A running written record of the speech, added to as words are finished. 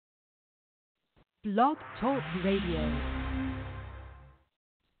Blog Talk Radio.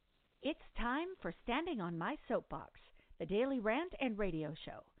 It's time for Standing on My Soapbox, the daily rant and radio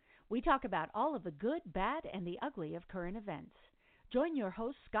show. We talk about all of the good, bad, and the ugly of current events. Join your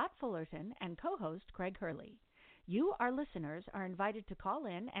host, Scott Fullerton, and co-host, Craig Hurley. You, our listeners, are invited to call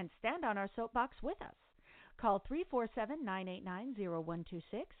in and stand on our soapbox with us. Call 347-989-0126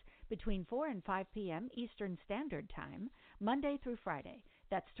 between 4 and 5 p.m. Eastern Standard Time, Monday through Friday.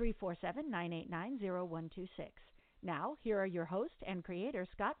 That's 347-989-0126. Now, here are your host and creator,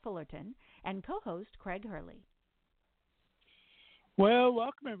 Scott Fullerton, and co-host, Craig Hurley. Well,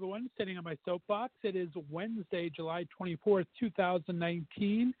 welcome, everyone. Standing on my soapbox. It is Wednesday, July 24th,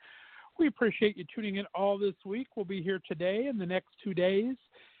 2019. We appreciate you tuning in all this week. We'll be here today and the next 2 days,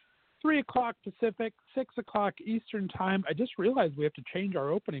 3 o'clock Pacific, 6 o'clock Eastern Time. I just realized we have to change our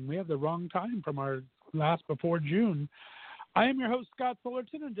opening. We have the wrong time from our last before June. I am your host, Scott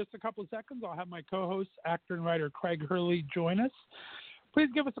Fullerton. In just a couple of seconds, I'll have my co-host, actor and writer Craig Hurley, join us. Please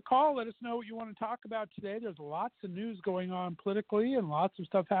give us a call. Let us know what you want to talk about today. There's lots of news going on politically and lots of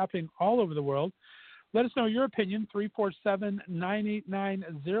stuff happening all over the world. Let us know your opinion,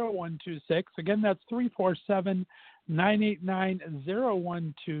 347-989-0126. Again, that's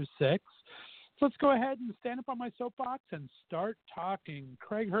 347-989-0126. So let's go ahead and stand up on my soapbox and start talking.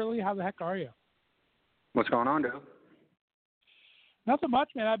 Craig Hurley, how the heck are you? What's going on, dude? Nothing much,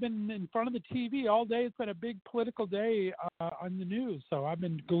 man. I've been in front of the TV all day. It's been a big political day on the news, so I've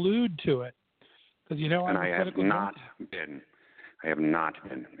been glued to it. Because and I have not been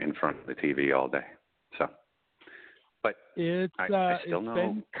in front of the TV all day. So, but I still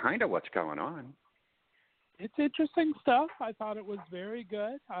know kind of what's going on. It's interesting stuff. I thought it was very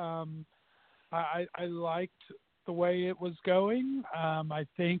good. I liked the way it was going. I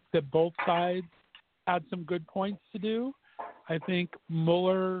think that both sides had some good points to do. I think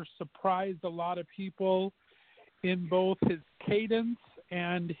Mueller surprised a lot of people in both his cadence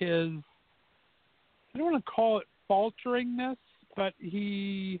and his, I don't want to call it falteringness, but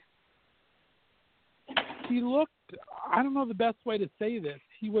he looked, I don't know the best way to say this.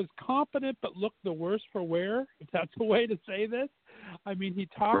 He was competent but looked the worse for wear, if that's a way to say this. I mean, he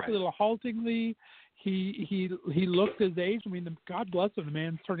talked a little haltingly. He looked his age. I mean, God bless him, the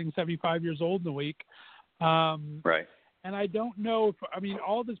man's turning 75 years old in a week. Right. And I don't know if,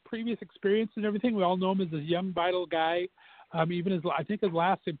 all of his previous experience and everything, we all know him as this young, vital guy. Even I think his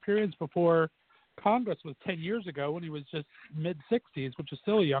last appearance before Congress was 10 years ago when he was just mid-60s, which is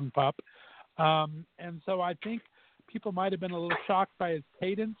still a young pup. And so I think people might have been a little shocked by his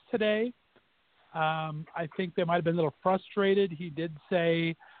cadence today. I think they might have been a little frustrated. He did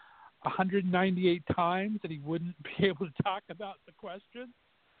say 198 times that he wouldn't be able to talk about the question.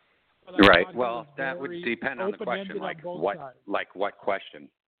 Right. Well, that would depend on the question. Like what question?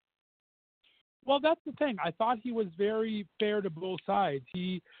 Well, that's the thing. I thought he was very fair to both sides.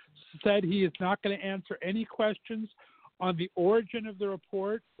 He said he is not going to answer any questions on the origin of the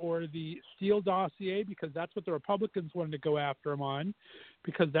report or the Steele dossier because that's what the Republicans wanted to go after him on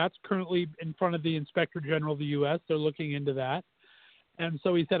because that's currently in front of the Inspector General of the U.S. They're looking into that. And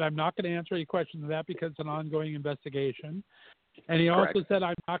so he said, I'm not going to answer any questions on that because it's an ongoing investigation. And he also said,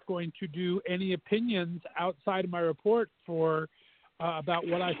 I'm not going to do any opinions outside of my report for about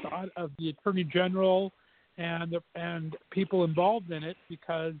what I thought of the Attorney General and people involved in it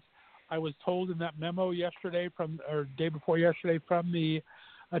because I was told in that memo yesterday day before yesterday from the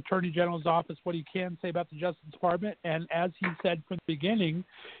Attorney General's office what he can say about the Justice Department. And as he said from the beginning,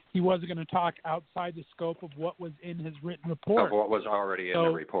 he wasn't going to talk outside the scope of what was in his written report. Of what was already in the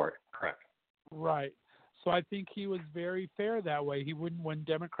report. Correct. Right. So I think he was very fair that way. He wouldn't, when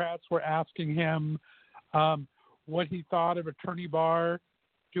Democrats were asking him what he thought of Attorney Barr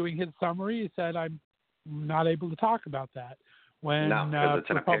doing his summary, he said, I'm not able to talk about that. When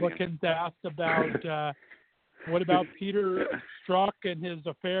Republicans asked about what about Peter Strzok and his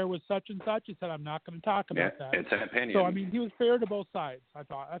affair with such and such, he said, I'm not going to talk about that. It's an opinion. So, he was fair to both sides, I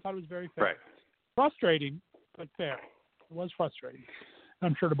thought. I thought it was very fair. Right. Frustrating, but fair. It was frustrating.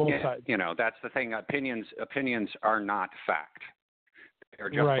 I'm sure to both sides. That's the thing. Opinions are not fact.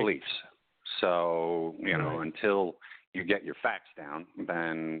 They're just beliefs. So, until you get your facts down,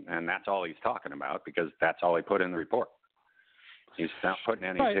 and that's all he's talking about because that's all he put in the report. He's not putting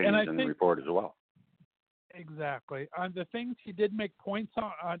any opinions in the report as well. Exactly. The things he did make points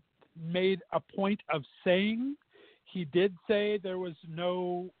on, made a point of saying, he did say there was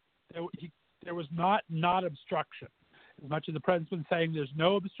not obstruction. As much as the president's been saying there's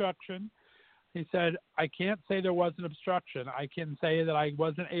no obstruction, he said, I can't say there was an obstruction. I can say that I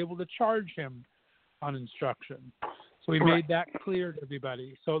wasn't able to charge him on obstruction. So So we made that clear to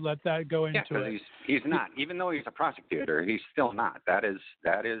everybody. So let that go into it. He's not. Even though he's a prosecutor, he's still not. That is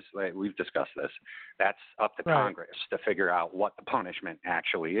like, we've discussed this. That's up to Congress to figure out what the punishment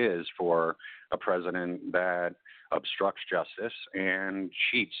actually is for a president that obstructs justice and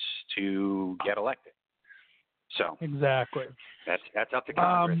cheats to get elected. So exactly. That's up to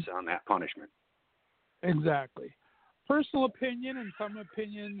Congress on that punishment. Exactly. Personal opinion and some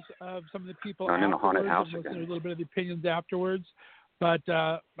opinions of some of the people I'm in the haunted house and listen again. to a little bit of the opinions afterwards. But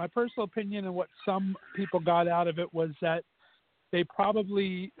my personal opinion and what some people got out of it was that they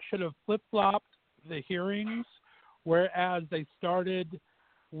probably should have flip-flopped the hearings, whereas they started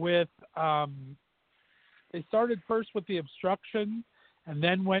with first with the obstruction and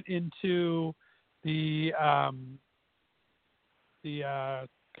then went into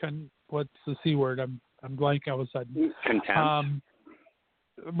what's the C word? I'm blanking all of a sudden. Contempt.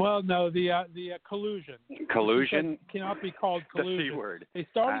 Well, no, the collusion. Collusion cannot be called collusion. The C word. They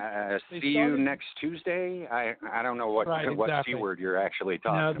started. See you next Tuesday. I don't know what exactly. C word you're actually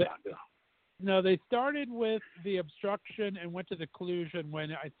talking about. No, they started with the obstruction and went to the collusion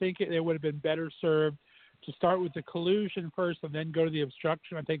when I think it would have been better served to start with the collusion first and then go to the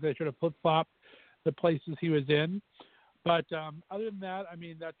obstruction. I think they should have flip-flopped the places he was in. But other than that, I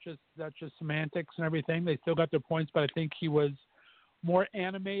mean, that's just semantics and everything. They still got their points, but I think he was more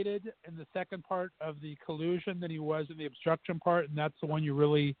animated in the second part of the collusion than he was in the obstruction part, and that's the one you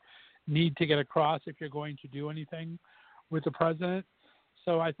really need to get across if you're going to do anything with the president.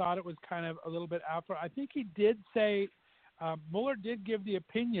 So I thought it was kind of a little bit after. I think he did say, Mueller did give the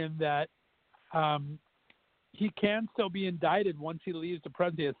opinion that he can still be indicted once he leaves the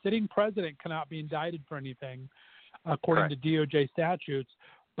presidency. A sitting president cannot be indicted for anything, according to DOJ statutes,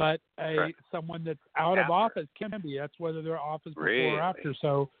 but someone that's out of office can be. That's whether they're office before or after.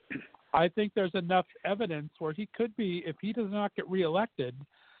 So I think there's enough evidence where he could be, if he does not get reelected,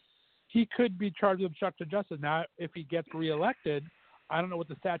 he could be charged with obstruction of justice. Now, if he gets reelected, I don't know what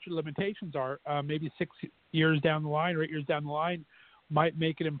the statute of limitations are. Maybe 6 years down the line or 8 years down the line might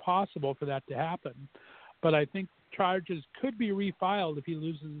make it impossible for that to happen. But I think charges could be refiled if he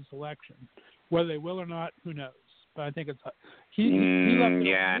loses this election. Whether they will or not, who knows? But I think it's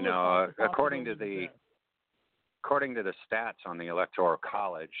according to the stats on the Electoral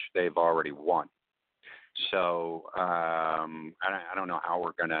College, they've already won. So I don't know how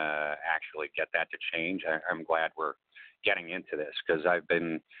we're going to actually get that to change. I'm glad we're getting into this because I've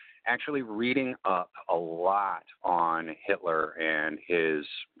been actually reading up a lot on Hitler and his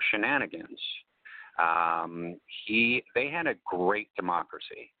shenanigans. They had a great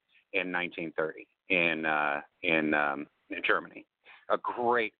democracy in 1930 in Germany, a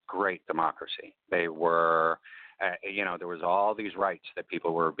great democracy. They were, there was all these rights that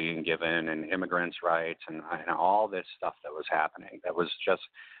people were being given, and immigrants' rights, and all this stuff that was happening. That was just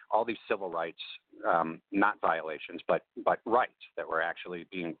all these civil rights, not violations, but rights that were actually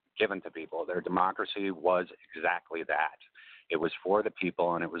being given to people. Their democracy was exactly that. It was for the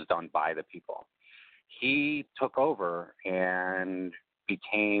people, and it was done by the people. He took over and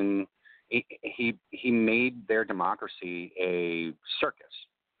became. He made their democracy a circus,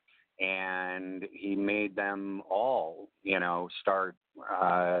 and he made them all, start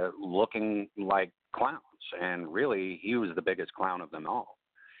looking like clowns. And really, he was the biggest clown of them all,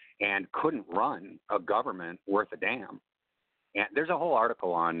 and couldn't run a government worth a damn. And there's a whole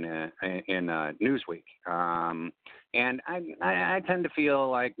article on in Newsweek, and I tend to feel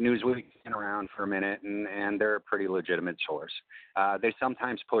like Newsweek's been around for a minute, and they're a pretty legitimate source. They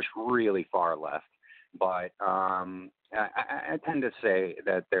sometimes push really far left, but I tend to say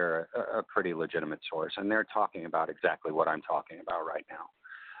that they're a pretty legitimate source, and they're talking about exactly what I'm talking about right now.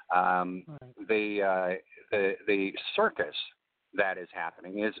 The circus that is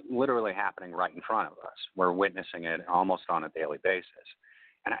happening is literally happening right in front of us. We're witnessing it almost on a daily basis.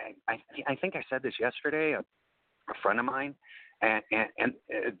 And I think I said this yesterday, a friend of mine, and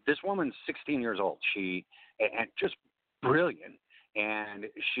this woman's 16 years old. She, and just brilliant. And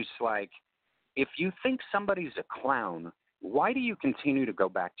she's like, if you think somebody's a clown, why do you continue to go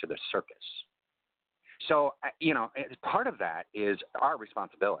back to the circus? So, part of that is our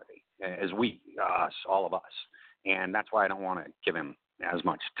responsibility as us, all of us. And that's why I don't want to give him as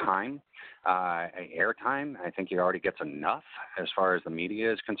much time, airtime. I think he already gets enough as far as the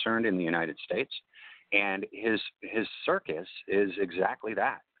media is concerned in the United States. And his circus is exactly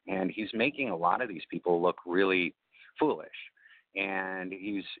that. And he's making a lot of these people look really foolish. And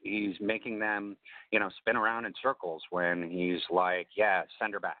he's making them, spin around in circles when he's like, yeah,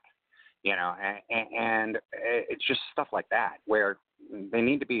 send her back. And it's just stuff like that where they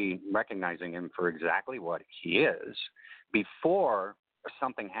need to be recognizing him for exactly what he is before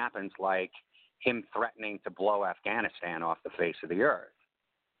something happens like him threatening to blow Afghanistan off the face of the earth,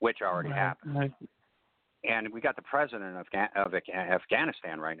 which already happened. Right. And we got the president of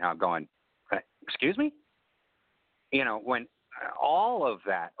Afghanistan right now going, excuse me? You know, when all of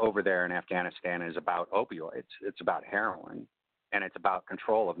that over there in Afghanistan is about opioids, it's about heroin, and it's about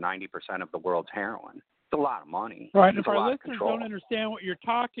control of 90% of the world's heroin. It's a lot of money. Right, and it's if our a lot listeners of control. don't understand what you're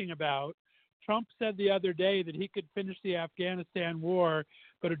talking about, Trump said the other day that he could finish the Afghanistan war,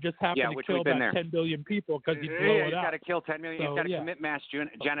 but it just happened to kill about 10 billion people because he'd blow it up. He's got to kill 10 million. He's got to commit mass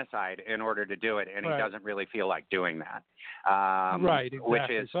genocide in order to do it, and he doesn't really feel like doing that. Right,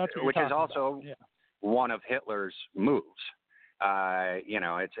 exactly. Which is also one of Hitler's moves. You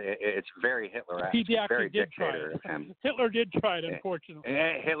know, it's very Hitler-esque. He very did dictator. try it. Hitler did try it, unfortunately.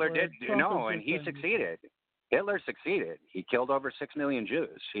 Hitler did, and he succeeded. Hitler succeeded. He killed over 6 million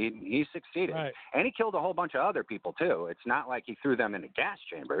Jews. He succeeded. Right. And he killed a whole bunch of other people, too. It's not like he threw them into gas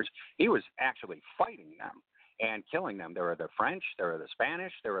chambers. He was actually fighting them and killing them. There were the French, there were the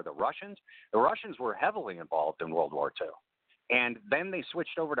Spanish, there were the Russians. The Russians were heavily involved in World War II. And then they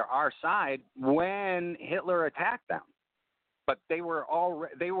switched over to our side when Hitler attacked them. But they were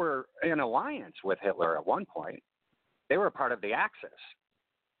in alliance with Hitler at one point. They were part of the Axis.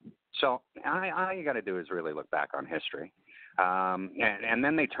 So all you got to do is really look back on history. And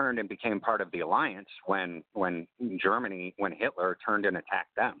then they turned and became part of the alliance when Hitler turned and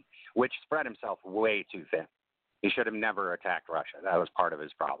attacked them, which spread himself way too thin. He should have never attacked Russia. That was part of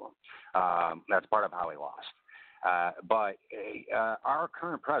his problem. That's part of how he lost. But our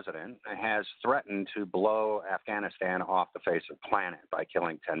current president has threatened to blow Afghanistan off the face of the planet by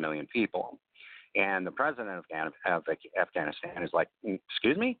killing 10 million people. And the president of Afghanistan is like,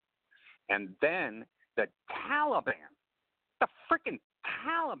 excuse me? And then the freaking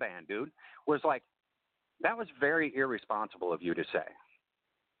Taliban, dude, was like, that was very irresponsible of you to say.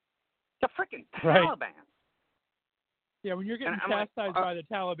 The freaking Taliban. Yeah, when you're getting chastised by the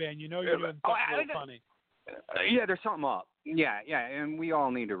Taliban, you know you're doing something a little funny. Yeah, there's something up. Yeah, and we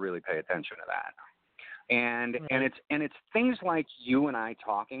all need to really pay attention to that. And it's things like you and I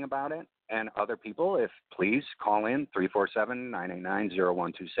talking about it, and other people. If please call in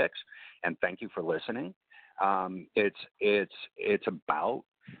 347-989-0126, and thank you for listening. It's about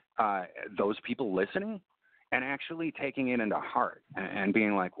those people listening and actually taking it into heart and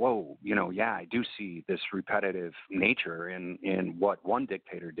being like, whoa, I do see this repetitive nature in what one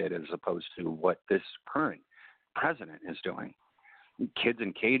dictator did as opposed to what this current president is doing. Kids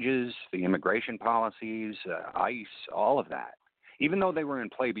in cages, the immigration policies, ICE, all of that. Even though they were in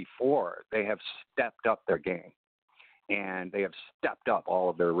play before, they have stepped up their game. And they have stepped up all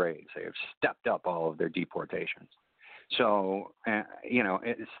of their raids. They have stepped up all of their deportations. So,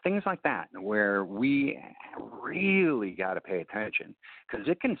 it's things like that where we really got to pay attention because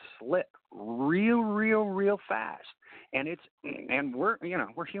it can slip real fast. And we're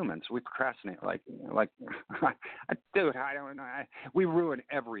humans. We procrastinate dude, I don't know. We ruin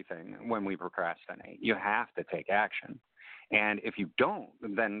everything when we procrastinate. You have to take action. And if you don't,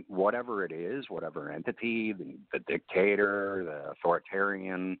 then whatever it is, whatever entity, the dictator, the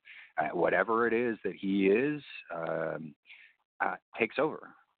authoritarian, whatever it is that he is, takes over.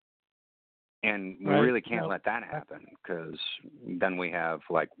 And we really can't let that happen because then we have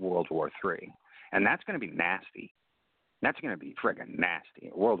like World War III. And that's going to be nasty. That's going to be friggin'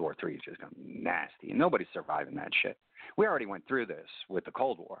 nasty. World War III is just going to be nasty. And nobody's surviving that shit. We already went through this with the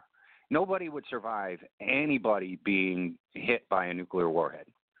Cold War. Nobody would survive anybody being hit by a nuclear warhead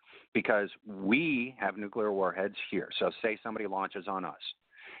because we have nuclear warheads here. So say somebody launches on us.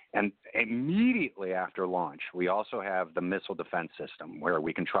 And immediately after launch, we also have the missile defense system where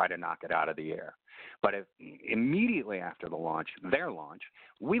we can try to knock it out of the air. But if immediately after their launch,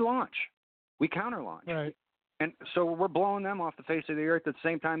 we counter launch. Right. And so we're blowing them off the face of the earth at the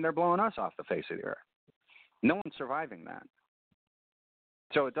same time they're blowing us off the face of the earth. No one's surviving that.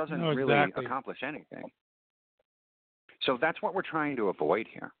 So it doesn't really accomplish anything. So that's what we're trying to avoid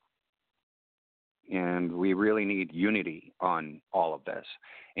here. And we really need unity on all of this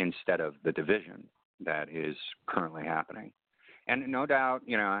instead of the division that is currently happening. And no doubt,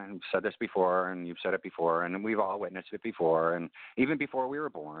 I've said this before, and you've said it before, and we've all witnessed it before, and even before we were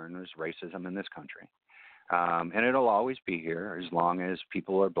born, there's racism in this country. And it'll always be here as long as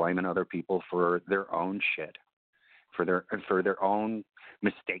people are blaming other people for their own shit, for their own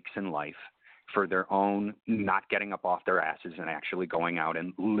mistakes in life, for their own not getting up off their asses and actually going out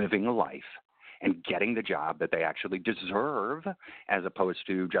and living a life and getting the job that they actually deserve, as opposed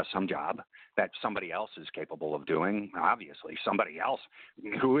to just some job that somebody else is capable of doing. Obviously, somebody else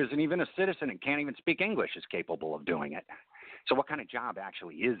who isn't even a citizen and can't even speak English is capable of doing it. So what kind of job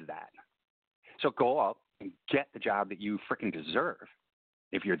actually is that? So go up and get the job that you freaking deserve.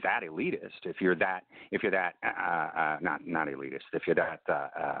 If you're that elitist, if you're that not elitist, if you're that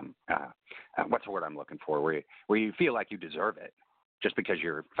what's the word I'm looking for, where you feel like you deserve it just because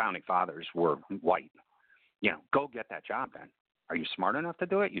your founding fathers were white, go get that job then. Are you smart enough to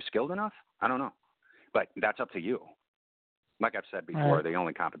do it? You skilled enough? I don't know, but that's up to you. Like I've said before, Right. The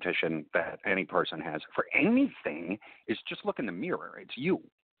only competition that any person has for anything is just look in the mirror. It's you.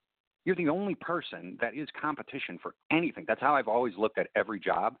 You're the only person that is competition for anything. That's how I've always looked at every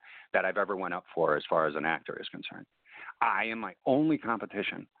job that I've ever went up for as far as an actor is concerned. I am my only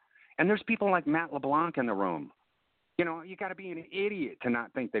competition. And there's people like Matt LeBlanc in the room. You got to be an idiot to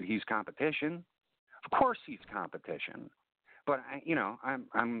not think that he's competition. Of course he's competition. But,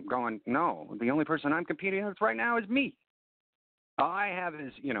 I'm going, no, the only person I'm competing with right now is me. All I have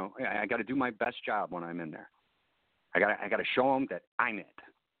is, I got to do my best job when I'm in there. I got to show them that I'm it.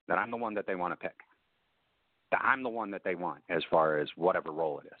 That I'm the one that they want to pick. That I'm the one that they want as far as whatever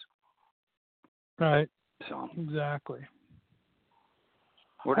role it is. Right. So exactly.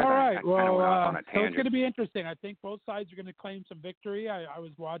 All right. Well, on a so it's going to be interesting. I think both sides are going to claim some victory.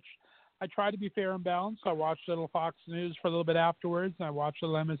 I try to be fair and balanced. I watched Little Fox News for a little bit afterwards, and I watched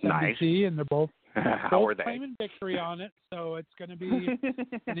Little MSNBC, and they're both claiming victory on it. So it's going to be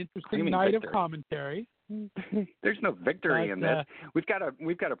an interesting night of commentary. There's no victory in this. We've got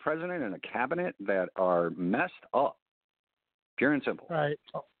a president and a cabinet that are messed up, pure and simple. Right.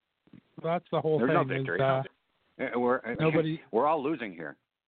 Well, that's the whole thing. There's no victory. We're all losing here.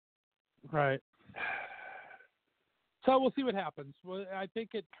 Right. So we'll see what happens. Well, I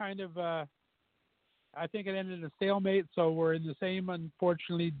think it kind of. I think it ended in a stalemate, so we're in the same,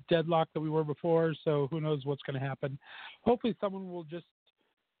 unfortunately, deadlock that we were before, so who knows what's going to happen. Hopefully someone will just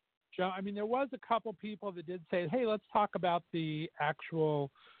jump. I mean, there was a couple people that did say, hey, let's talk about the actual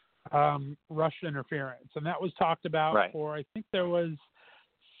Russian interference, and that was talked about for, I think there was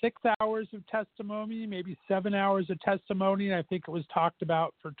 6 hours of testimony, maybe 7 hours of testimony, and I think it was talked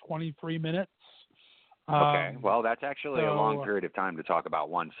about for 23 minutes. Okay, well, that's actually a long period of time to talk about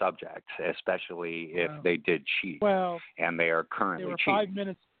one subject, especially if they did cheat. Well, and they are currently cheating. 5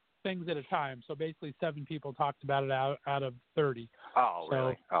 minutes things at a time, so basically 7 people talked about it out of 30. Oh,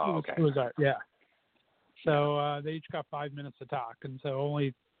 really? Oh, okay. It was yeah. So they each got 5 minutes to talk, and so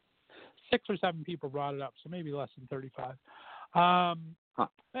only 6 or 7 people brought it up, so maybe less than 35.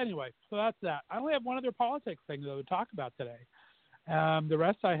 Anyway, so that's that. I only have one other politics thing, though, to talk about today. The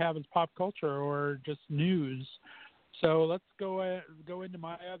rest I have is pop culture or just news. So let's go into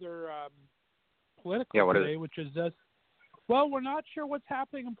my other political today, which is just, well, we're not sure what's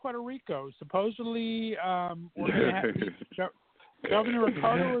happening in Puerto Rico. Supposedly, we're going to have Governor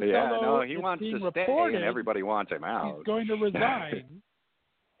Ricardo Rossello he wants to stay, reported, and everybody wants him out. He's going to resign.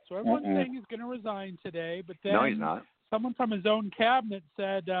 So everyone's saying he's going to resign today, but then he's not. Someone from his own cabinet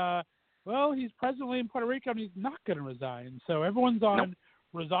said, well, he's presently in Puerto Rico and he's not going to resign. So everyone's on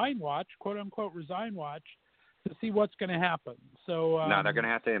resign watch, quote unquote resign watch, to see what's going to happen. So no, they're going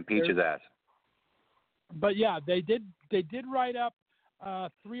to have to impeach his ass. They did write up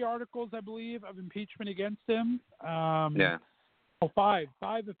 3 articles, I believe, of impeachment against him. Five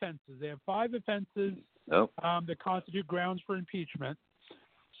offenses. They have 5 offenses that constitute grounds for impeachment.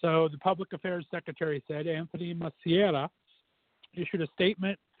 So the Public Affairs Secretary said, Anthony Maciera, issued a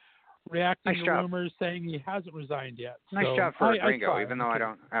statement reacting to rumors saying he hasn't resigned yet. Nice job for a gringo, even though I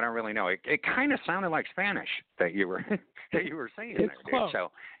don't really know. It kind of sounded like Spanish that you were saying it's there, close. dude.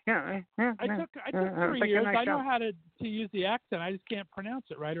 So I took 3 years. I know how to use the accent. I just can't pronounce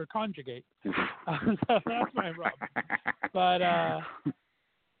it right or conjugate. So that's my problem.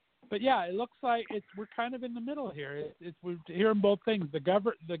 But yeah, it looks like we're kind of in the middle here. We're hearing both things. The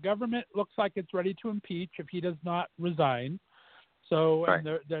government looks like it's ready to impeach if he does not resign. So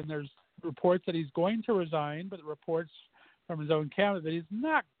then there's reports that he's going to resign, but the reports from his own cabinet that he's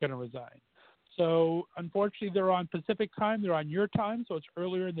not going to resign. So unfortunately, they're on Pacific time. They're on your time, so it's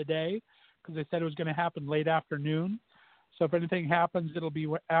earlier in the day because they said it was going to happen late afternoon. So if anything happens, it'll be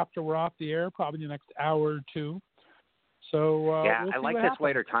after we're off the air, probably the next hour or 2. So we'll I like this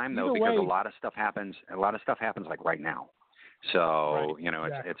later time though, because a lot of stuff happens. A lot of stuff happens like right now. So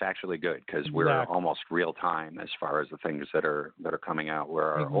it's actually good because we're almost real time as far as the things that are coming out. Where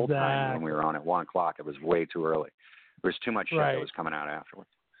our old time when we were on at 1:00, it was way too early. There was too much shit that was coming out afterwards.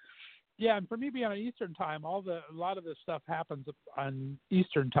 Yeah, and for me being on Eastern time, a lot of this stuff happens on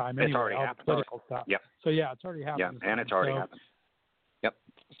Eastern time anyway. It's already all happened. the political stuff. Yep. So yeah, it's already happened. Yeah, and it's already happened. Yep.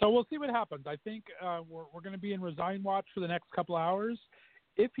 So we'll see what happens. I think we're going to be in resign watch for the next couple hours.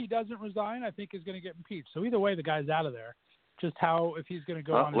 If he doesn't resign, I think he's going to get impeached. So either way, the guy's out of there. Just if he's going to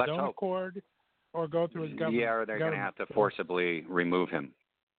go on his own accord or go through his government. Yeah, or they're going to have to forcibly remove him.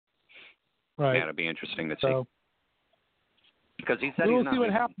 Right. Yeah, it'll be interesting to see. Because he said we'll he's not see what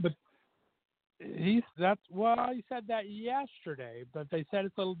leaving. happens, but he said that yesterday, but they said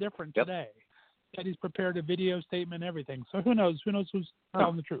it's a little different today. Said he's prepared a video statement and everything. So who knows? Who knows who's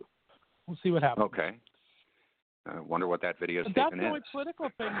telling the truth? We'll see what happens. Okay. I wonder what that video But statement that's the only is. political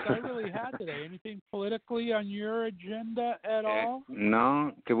things I really had today. Anything politically on your agenda at all?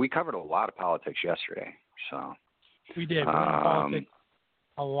 No, because we covered a lot of politics yesterday. So we did. We went on politics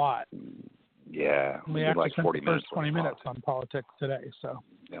a lot. Yeah, we actually like spent 40 the minutes. first 20 minutes on politics today. So.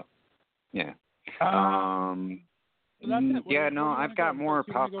 Yeah. So that's it. Yeah. No, I've got more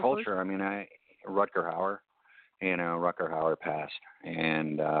pop culture. I mean, Rutger Hauer passed,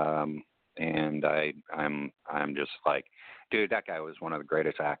 and I'm just like, dude, that guy was one of the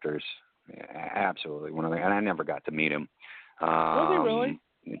greatest actors. Absolutely one of the, and I never got to meet him. Was he really?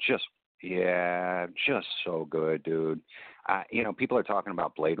 Just so good, dude. People are talking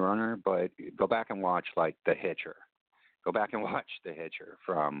about Blade Runner, but go back and watch like The Hitcher. Go back and watch The Hitcher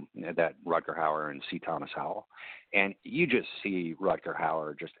from that Rutger Hauer and C. Thomas Howell. And you just see Rutger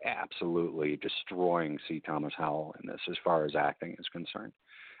Hauer just absolutely destroying C. Thomas Howell in this as far as acting is concerned.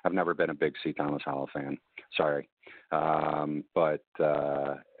 I've never been a big C. Thomas Howell fan. Sorry. But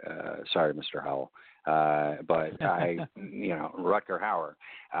sorry, Mr. Howell. But Rutger Hauer,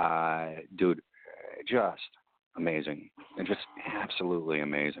 dude, just amazing. And just absolutely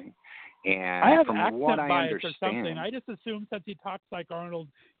amazing. And I have from accent what I bias understand, or something. I just assume since he talks like Arnold,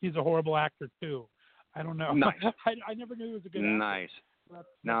 he's a horrible actor too. I don't know. Nice. I never knew he was a good actor. Nice.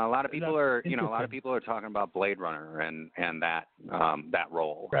 No, a lot of people are, talking about Blade Runner and that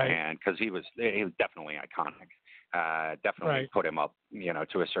role, right. And because he was definitely iconic. Definitely put him up,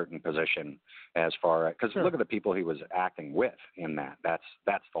 to a certain position as far as because look at the people he was acting with in that. That's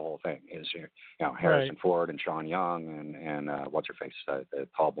the whole thing. Is Harrison Ford and Sean Young and what's her face, the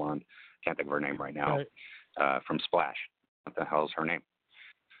tall blonde. Can't think of her name right now. From Splash. What the hell's her name?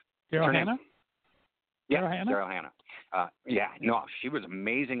 Daryl Hannah? Yeah, Daryl Hannah. She was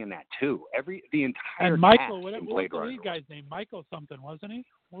amazing in that too. The entire and Michael, cast what in was Blade the Runner. lead guy's name? Michael something, wasn't he?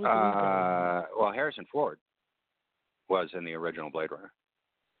 What was the lead guy? Well, Harrison Ford was in the original Blade Runner,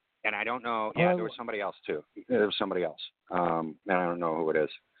 and I don't know. Yeah, there was somebody else too. There was somebody else, and I don't know who it is.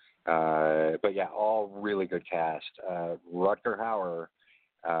 But yeah, all really good cast. Rutger Hauer,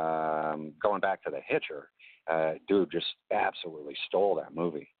 going back to The Hitcher, dude, just absolutely stole that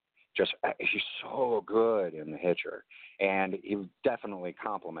movie. He's so good in The Hitcher, and he was definitely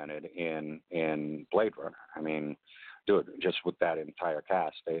complimented in Blade Runner. I mean, dude, just with that entire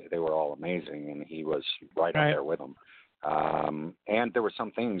cast, they were all amazing, and he was right up there with them. And there were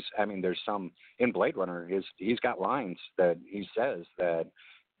some things. I mean, there's some in Blade Runner. He's got lines that he says that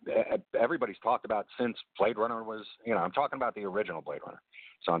everybody's talked about since Blade Runner was. I'm talking about the original Blade Runner,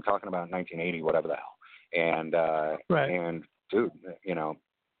 so I'm talking about 1980, whatever the hell. And dude,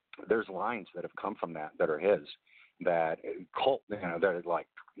 there's lines that have come from that are his that cult,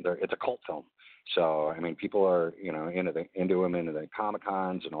 it's a cult film. So, I mean, people are, into the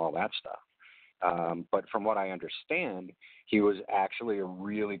Comic-Cons and all that stuff. But from what I understand, he was actually a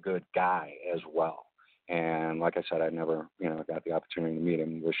really good guy as well. And like I said, I never, got the opportunity to meet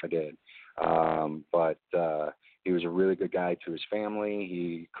him. Wish I did. But he was a really good guy to his family.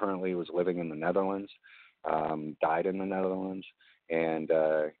 He currently was living in the Netherlands, died in the Netherlands. And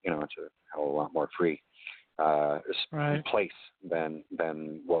it's a hell of a lot more free place than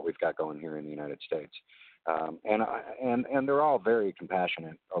what we've got going here in the United States. And they're all very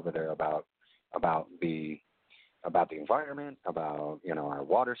compassionate over there about the environment, about our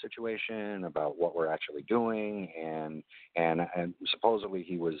water situation, about what we're actually doing, and supposedly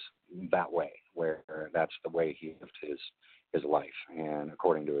he was that way, where that's the way he lived his life, and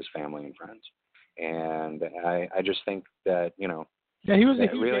according to his family and friends. And I just think that yeah, he was a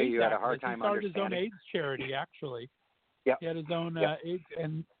huge really AIDS you had a activist. hard time he started understanding. his own AIDS charity, actually. Yeah, he had his own AIDS,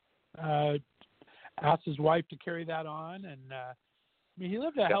 and asked his wife to carry that on. And I mean, he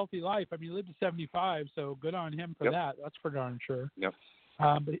lived a healthy life. I mean, he lived to 75, so good on him for that. That's for darn sure. Yep.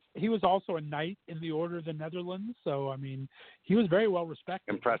 But he was also a knight in the Order of the Netherlands, so I mean, he was very well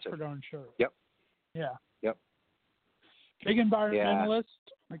respected. Impressive. That's for darn sure. Yep. Yeah. Yep. Big environmentalist,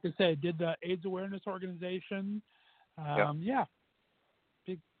 like I said, did the AIDS awareness organization. Yeah.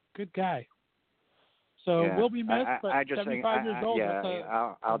 Good guy. So we'll be missed, but I just 75 years old.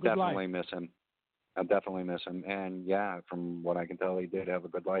 I'll definitely life. miss him. I'll definitely miss him. And yeah, from what I can tell, he did have a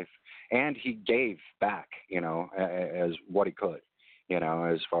good life, and he gave back, as what he could,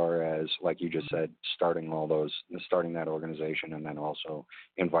 as far as, like you just said, starting that organization, and then also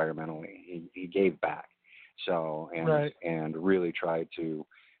environmentally, he gave back. So, and really tried to,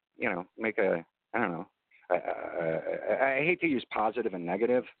 make I don't know. I hate to use positive and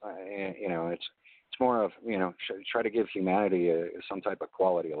negative. It's more of, try to give humanity some type of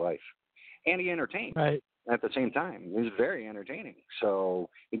quality of life. And he entertained at the same time. He was very entertaining. So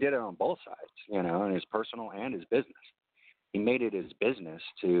he did it on both sides, in his personal and his business. He made it his business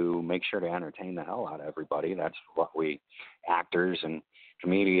to make sure to entertain the hell out of everybody. That's what actors and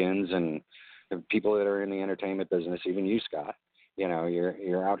comedians and people that are in the entertainment business, even you, Scott,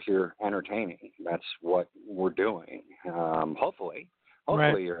 you're out here entertaining. That's what we're doing. Hopefully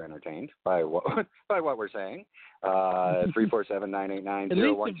you're entertained by what we're saying.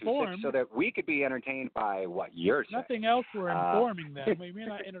 347-989-0126, so that we could be entertained by what you're saying. Nothing else. We're informing them. We may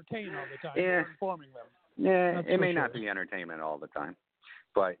not entertain all the time. We're informing them. Yeah, it may not be entertainment all the time,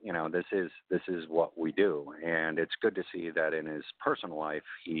 but this is what we do, and it's good to see that in his personal life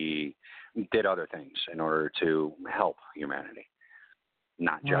he did other things in order to help humanity,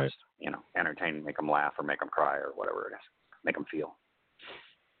 not just entertain, make them laugh or make them cry or whatever it is, make them feel.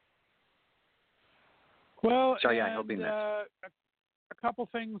 Well, so yeah, he'll be missed. A couple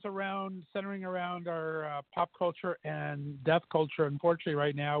things centering around our pop culture and death culture. Unfortunately,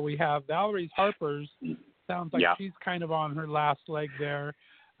 right now we have Valerie Harper's. Sounds like she's kind of on her last leg there.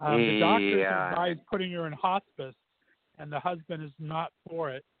 The doctors advised putting her in hospice, and the husband is not for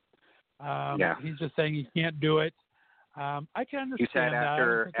it. He's just saying he can't do it. I can understand he said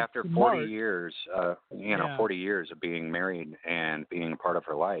that. after 40 years, 40 years of being married and being a part of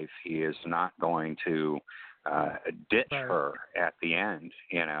her life, he is not going to ditch her at the end.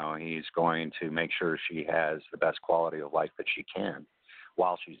 He's going to make sure she has the best quality of life that she can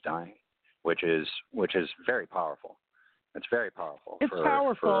while she's dying, which is very powerful. It's very powerful. It's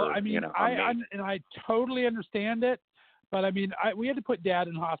powerful. I totally understand it. But, we had to put Dad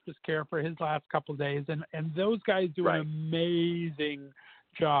in hospice care for his last couple of days, and those guys do an amazing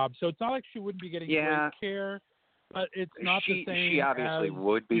job. So it's not like she wouldn't be getting great care, but it's not the same. She obviously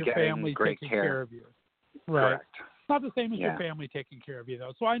would be getting great care of you. Right. Correct. It's not the same as your family taking care of you,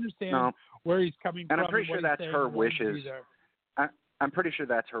 though. So I understand where he's coming from. And I'm pretty sure that's her wishes. I'm pretty sure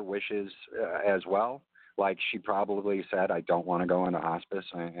that's her wishes as well. Like she probably said, I don't want to go into hospice.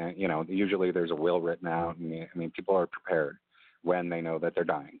 And, usually there's a will written out. And people are prepared when they know that they're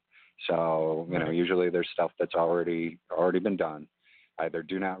dying. So, usually there's stuff that's already been done. Either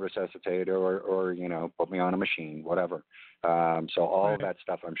do not resuscitate or put me on a machine, whatever. So all of that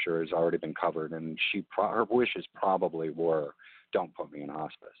stuff I'm sure has already been covered. And her wishes probably were, don't put me in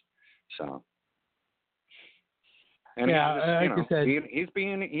hospice. So. And he's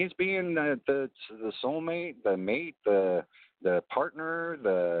being the soulmate, the mate, the partner,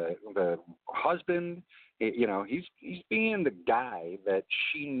 the husband. He's being the guy that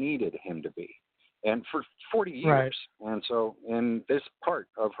she needed him to be, and for 40 years. Right. And so, in this part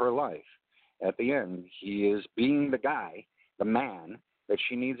of her life, at the end, he is being the guy, the man that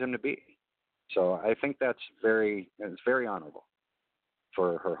she needs him to be. So I think it's very honorable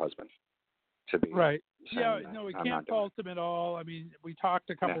for her husband to be. Right. Yeah, no, we can't fault him at all. We talked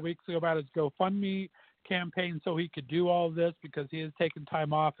a couple of weeks ago about his GoFundMe campaign so he could do all of this because he has taken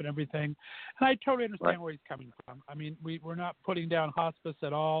time off and everything. And I totally understand where he's coming from. We're not putting down hospice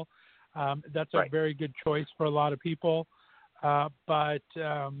at all. That's a very good choice for a lot of people. But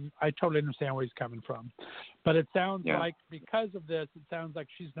I totally understand where he's coming from. But it sounds like because of this, it sounds like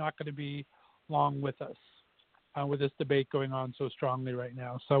she's not going to be long with us with this debate going on so strongly right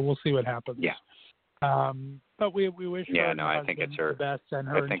now. So we'll see what happens. Yeah. But we wish her and her I think it's her the best and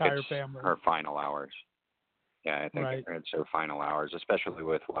her entire family. Her final hours. Yeah, I think it's her final hours, especially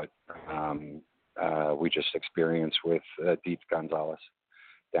with what we just experienced with Deep Gonzalez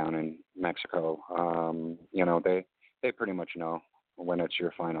down in Mexico. They pretty much know when it's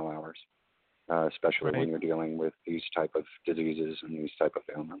your final hours, especially when you're dealing with these type of diseases and these type of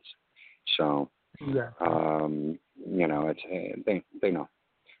ailments. So, it's they know.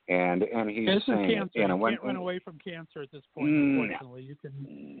 And he's saying, cancer. You can't run away from cancer at this point. Unfortunately, you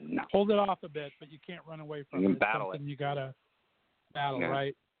can hold it off a bit, but you can't run away from it. Battle it. You gotta battle,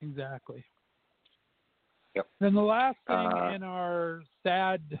 right? Exactly. Yep. Then the last thing in our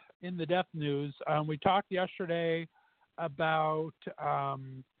sad in the death news, we talked yesterday about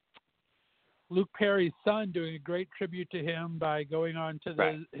Luke Perry's son doing a great tribute to him by going on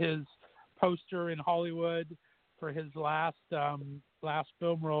to his poster in Hollywood for his last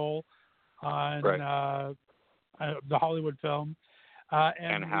film role on the Hollywood film.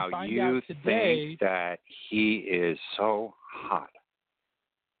 And how we find you out today think that he is so hot.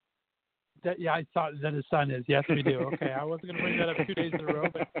 I thought that his son is. Yes, we do. Okay, I wasn't going to bring that up 2 days in a row,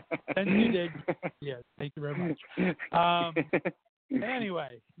 but since you did, yes, thank you very much.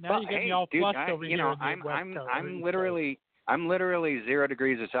 Anyway, now you get me all flushed over here. I'm literally 0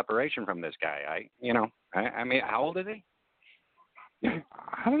 degrees of separation from this guy. I mean, how old is he? I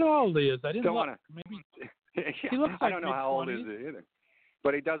don't know how old he is. I didn't look. Maybe he looks like I don't know how old he is either,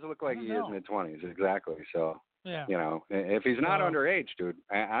 but he does look like he is mid-20s exactly. So. Yeah. If he's not underage, dude,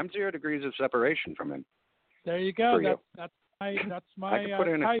 I'm 0 degrees of separation from him. There you go. That's my type.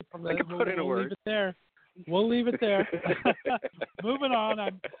 I can put in a word. Leave it there. We'll leave it there. Moving on.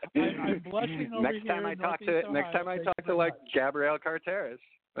 I'm blushing over next here. Time I talk to like Gabrielle Carteris,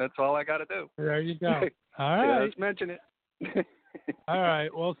 that's all I got to do. There you go. All right. Let's mention it. All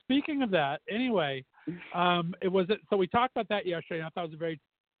right. Well, speaking of that, anyway, so we talked about that yesterday, and I thought it was a very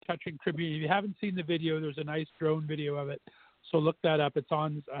touching tribute. If you haven't seen the video, there's a nice drone video of it, so look that up. It's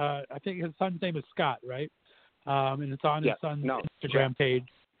on I think his son's name is Scott, right? And it's on his son's Instagram page.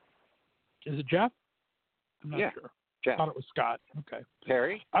 Is it Jeff? I'm not sure. Jeff. I thought it was Scott. Okay.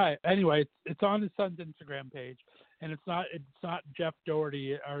 Perry? All right. Anyway, it's on his son's Instagram page, and it's not Jeff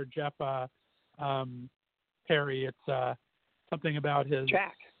Doherty or Jeff Perry. It's something about his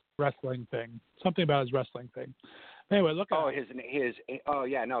wrestling thing. Something about his wrestling thing. Anyway, look. His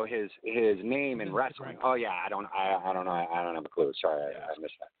name in wrestling. Oh yeah, I don't know. I don't have a clue. Sorry, I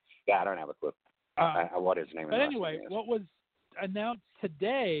missed that. Yeah, I don't have a clue. What his name? But anyway, what was announced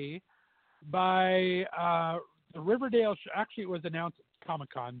today by the Riverdale? Actually, it was announced at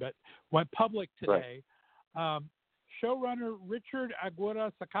Comic-Con, but went public today. Showrunner Richard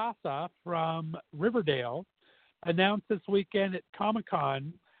Aguirre-Sacasa from Riverdale announced this weekend at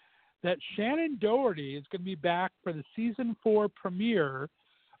Comic-Con that Shannon Doherty is going to be back for the season 4 premiere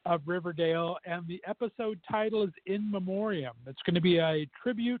of Riverdale, and the episode title is In Memoriam. It's going to be a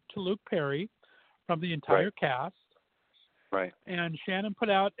tribute to Luke Perry from the entire cast. Right. And Shannon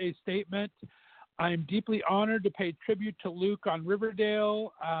put out a statement. I am deeply honored to pay tribute to Luke on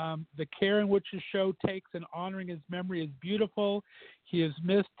Riverdale. The care in which the show takes in honoring his memory is beautiful. He is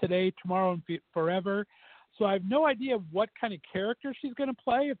missed today, tomorrow, and forever. So I have no idea what kind of character she's going to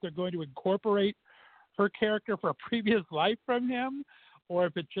play, if they're going to incorporate her character for a previous life from him, or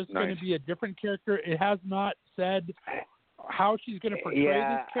if it's just going to be a different character. It has not said how she's going to portray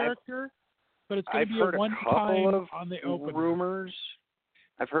this character, but it's going to be a one-time on the open. Rumors.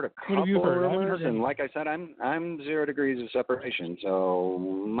 I've heard a couple of rumors, and like I said, I'm 0 degrees of separation, so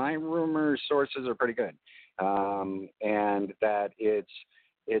my rumor sources are pretty good, and that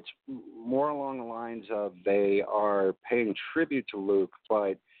it's more along the lines of they are paying tribute to Luke,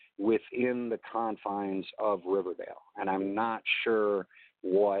 but within the confines of Riverdale. And I'm not sure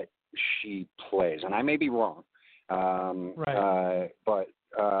what she plays, and I may be wrong. But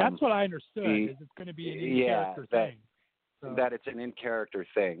that's what I understood. Is it's going to be an in-character thing. So. That it's an in-character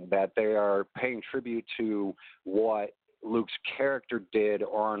thing. That they are paying tribute to what Luke's character did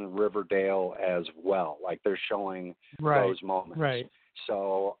on Riverdale as well. Like they're showing those moments. Right.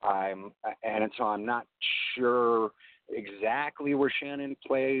 So I'm not sure exactly where Shannon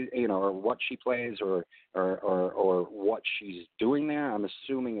plays, or what she plays, or what she's doing there. I'm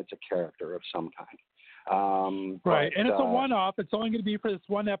assuming it's a character of some kind. Right, and it's a one-off. It's only going to be for this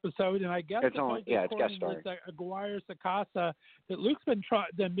one episode, and I guess it's guest starring. Aguirre-Sacasa that Luke's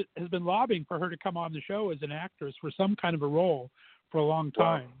has been lobbying for her to come on the show as an actress for some kind of a role for a long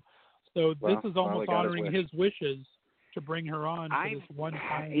time. So this is almost honoring his wishes to bring her on for this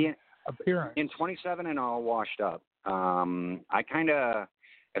one-time appearance. In 27 and all washed up, I kind of,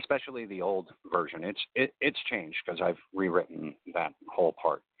 especially the old version, it's changed because I've rewritten that whole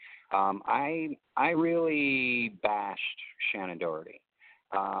part. I really bashed Shannon Doherty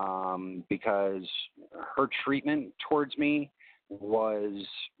because her treatment towards me was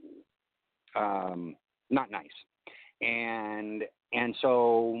not nice, and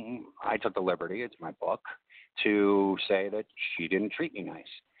so I took the liberty. It's my book. To say that she didn't treat me nice.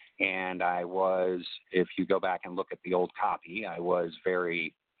 And I was, if you go back and look at the old copy, I was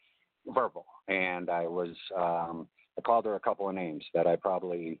very verbal. And I was, I called her a couple of names that I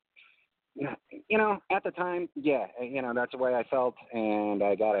probably, at the time, that's the way I felt. And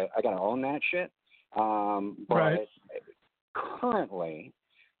I gotta own that shit. But currently,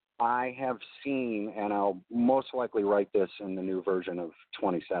 I have seen, and I'll most likely write this in the new version of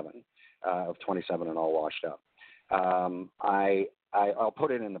 27, of 27 and all washed up. I'll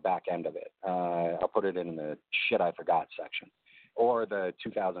put it in the back end of it. I'll put it in the shit I forgot section, or the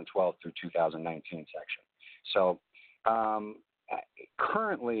 2012 through 2019 section. So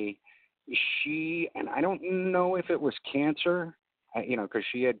currently, and I don't know if it was cancer, because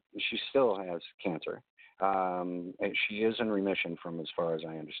she still has cancer. And she is in remission from as far as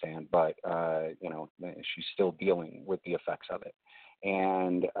I understand, but she's still dealing with the effects of it.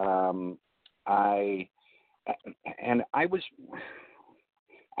 And I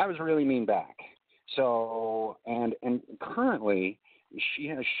was really mean back. So and currently she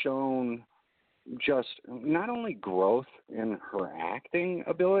has shown just not only growth in her acting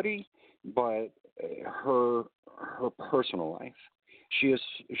ability, but her personal life. She's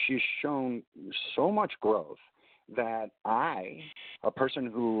shown so much growth that a person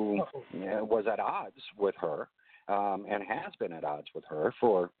who was at odds with her, and has been at odds with her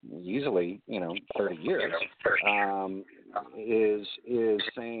for easily, 30 years, is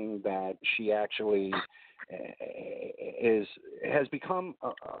saying that she actually has become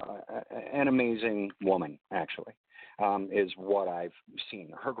an amazing woman. Actually, is what I've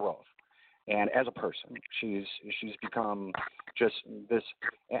seen, her growth. And as a person, she's become just this,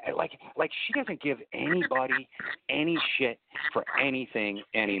 like she doesn't give anybody any shit for anything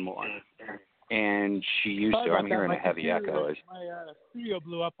anymore. And she used to. I'm hearing a heavy echo. My studio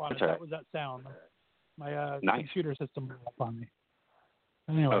blew up on it. That was that sound. My computer system blew up on me.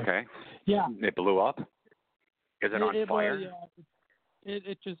 Anyway. Okay. Yeah. It blew up? Is it on fire?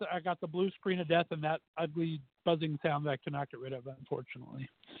 It just, I got the blue screen of death and that ugly buzzing sound that I cannot get rid of, unfortunately.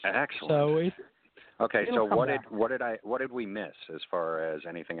 Excellent. So so what did we miss as far as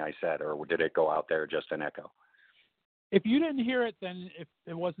anything I said, or did it go out there just an echo? If you didn't hear it, then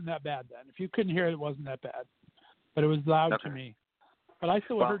it wasn't that bad then. If you couldn't hear it, it wasn't that bad. But it was loud to me. But I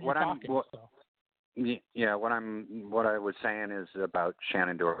still heard you talking. Yeah, what I was saying is about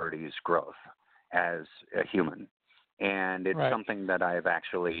Shannon Doherty's growth as a human. And it's something that I've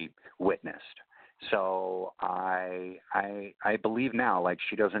actually witnessed. So I believe now, like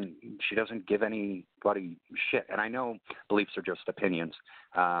she doesn't give anybody shit. And I know beliefs are just opinions,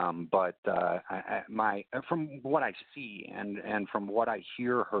 but from what I see and from what I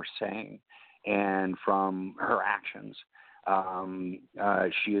hear her saying, and from her actions,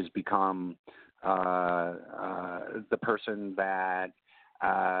 she has become the person that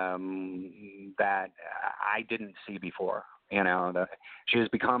I didn't see before. She has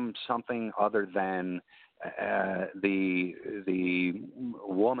become something other than the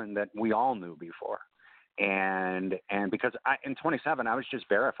woman that we all knew before. And because in 27, I was just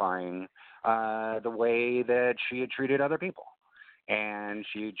verifying the way that she had treated other people. And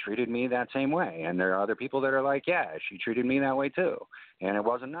she treated me that same way. And there are other people that are like, yeah, she treated me that way too. And it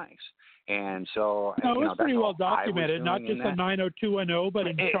wasn't nice. And so, it's pretty well documented, not just in 90210, but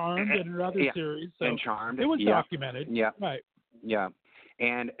in Charmed and in other series. So in Charmed, it was documented. Yeah. Right. Yeah.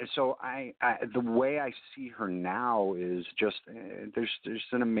 And so the way I see her now is just there's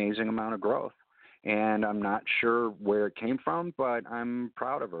an amazing amount of growth. And I'm not sure where it came from, but I'm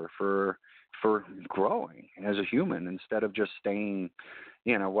proud of her for growing as a human instead of just staying,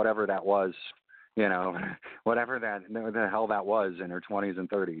 whatever that was, whatever the hell that was in her 20s and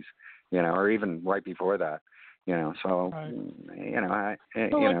 30s, or even right before that, So,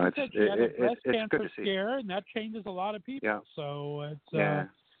 it's good to see. Scare, and that changes a lot of people. Yeah. So it's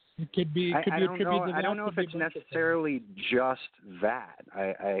it could be. I don't know if it's necessarily just that.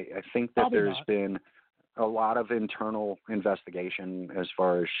 I think that there's been a lot of internal investigation as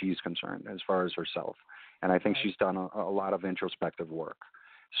far as she's concerned, as far as herself. And I think she's done a lot of introspective work.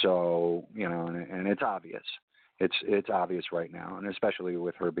 So, and it's obvious. It's obvious right now, and especially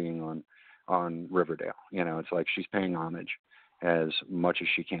with her being on Riverdale. It's like she's paying homage as much as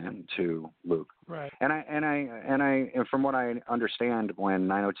she can to Luke. Right. And from what I understand, when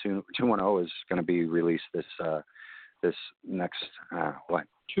 90210 is going to be released this next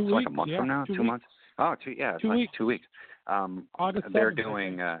 2 weeks, like a month from now, 2 months. Oh, 2 it's 2 like weeks. 2 weeks. August 7th, they're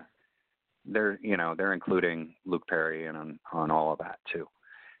doing they're including Luke Perry and on all of that too.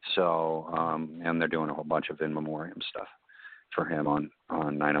 So and they're doing a whole bunch of in memoriam stuff for him on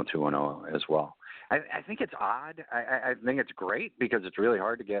 90210 as well. I think it's odd. I think it's great because it's really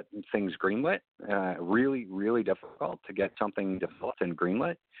hard to get things greenlit. Really, really difficult to get something developed and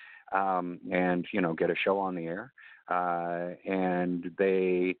greenlit, and get a show on the air.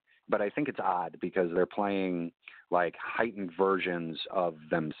 But I think it's odd because they're playing like heightened versions of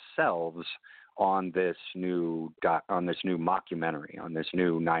themselves on this new mockumentary, on this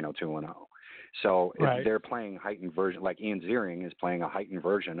new 90210. So Right. if they're playing heightened version, like Ian Ziering is playing a heightened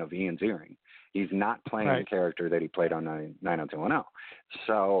version of Ian Ziering. He's not playing the character that he played on 90210.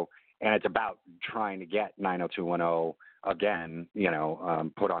 So, and it's about trying to get 90210 again,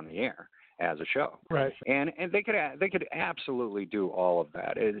 put on the air as a show. Right. And they could absolutely do all of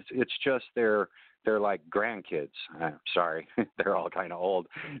that. It's just they're like grandkids. Sorry, they're all kind of old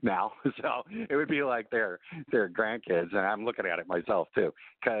now, so it would be like they're grandkids, and I'm looking at it myself too.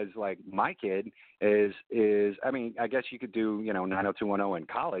 Because like my kid is I mean, I guess you could do 90210 in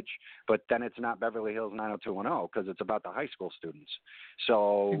college, but then it's not Beverly Hills 90210 because it's about the high school students.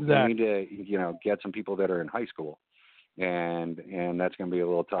 So Exactly. you need to get some people that are in high school. And that's going to be a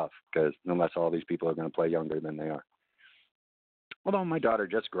little tough because unless all these people are going to play younger than they are. Although my daughter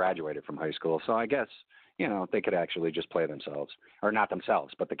just graduated from high school, so I guess, they could actually just play themselves. Or not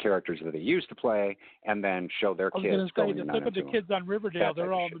themselves, but the characters that they used to play and then show their kids. I was going to say, look at the 90210. kids on Riverdale.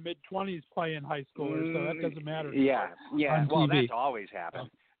 They're all in the mid-20s playing high schoolers, so that doesn't matter. Yeah. Well, TV. that's always happened.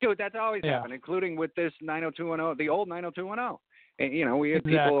 Dude, that's always happened, including with this 90210, the old 90210. And, we had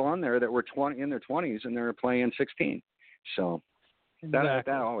people on there that were in their 20s and they were playing 16. So that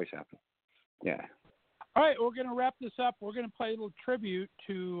always happens. Yeah. All right, we're going to wrap this up. We're going to play a little tribute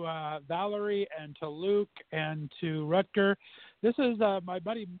to Valerie and to Luke and to Rutger. This is my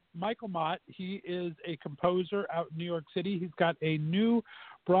buddy Michael Mott. He is a composer out in New York City. He's got a new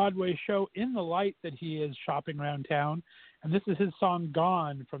Broadway show, In the Light, that he is shopping around town. And this is his song,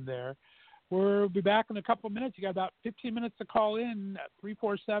 Gone, from there. We'll be back in a couple of minutes. You got about 15 minutes to call in at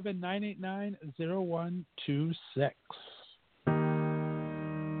 347-989-0126.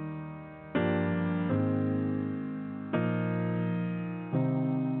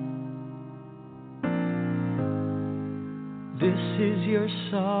 This is your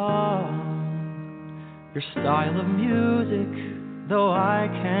song, your style of music. Though I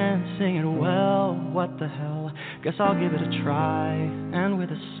can't sing it well, what the hell? Guess I'll give it a try, and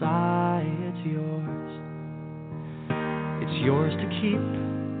with a sigh, it's yours. It's yours to keep.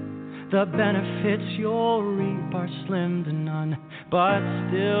 The benefits you'll reap are slim to none, but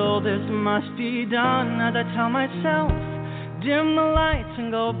still this must be done. As I tell myself, dim the lights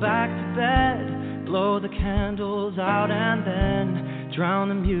and go back to bed. Blow the candles out and then drown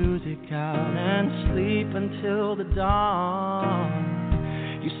the music out and sleep until the dawn.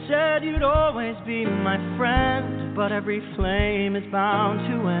 You said you'd always be my friend, but every flame is bound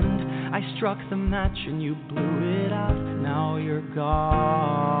to end. I struck the match and you blew it out. Now you're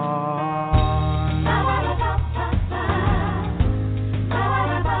gone.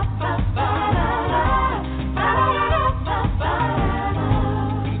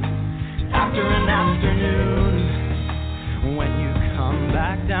 After an afternoon, when you come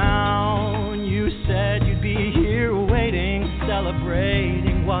back down, you said you'd be here waiting,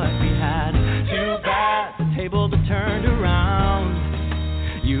 celebrating what we had. Too bad the tables have turned around.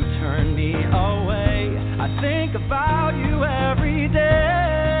 You turned me away. I think about you every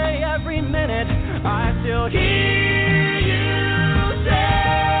day, every minute. I still hear you say,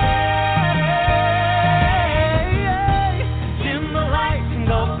 dim the lights and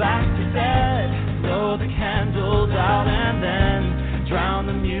go back to bed. Blow the candles out and then drown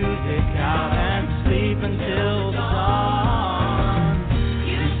the music out and sleep until the dawn.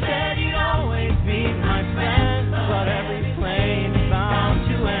 You said you'd always be my friend, but every flame is bound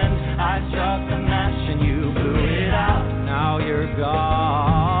to end. I struck the match and you blew it out. Now you're gone.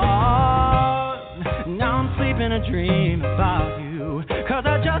 Now I'm sleeping a dream about you, 'cause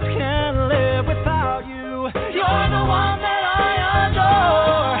I just can't live without you. You're the one that I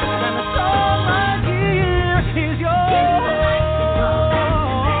adore, and the song I hear is yours.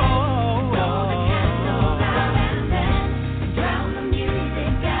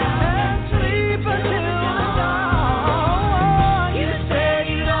 And sleep until dawn. You said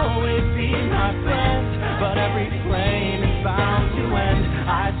you'd always be my friend, but every flame is bound to end.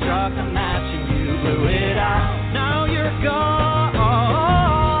 I struck a match and you blew it out. Now you're gone.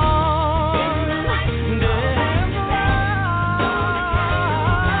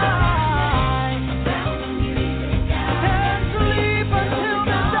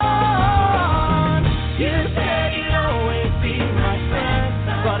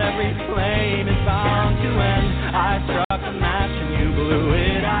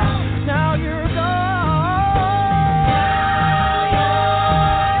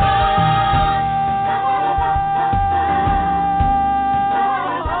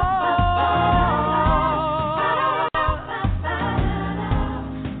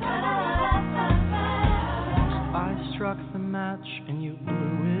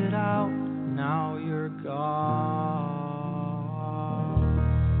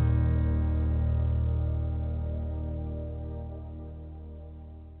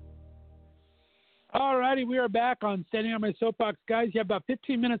 All righty, we are back on Standing on My Soapbox. Guys, you have about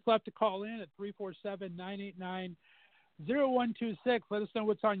 15 minutes left to call in at 347-989-0126. Let us know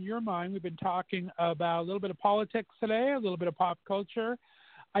what's on your mind. We've been talking about a little bit of politics today, a little bit of pop culture.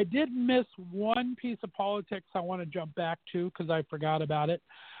 I did miss one piece of politics I want to jump back to because I forgot about it.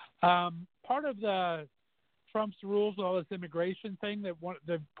 Part of the Trump's rules and all this immigration thing, they're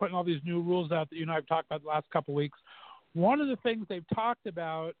putting all these new rules out that you and I have talked about the last couple of weeks. One of the things they've talked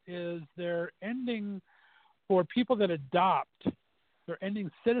about is they're ending, for people that adopt, they're ending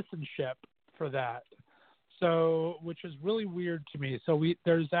citizenship for that. So, which is really weird to me. So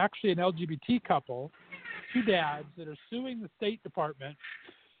there's actually an LGBT couple, two dads, that are suing the State Department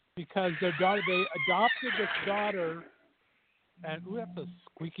because their daughter, they adopted this daughter, and that's a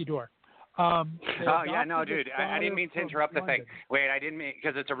squeaky door. Oh, yeah, no, dude, I didn't mean to interrupt the thing. Wait, I didn't mean,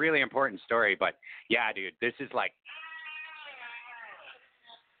 because it's a really important story, but yeah, dude, this is like.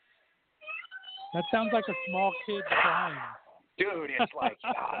 That sounds like a small kid crying. Dude, it's like,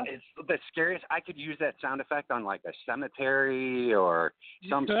 it's the scariest. I could use that sound effect on like a cemetery or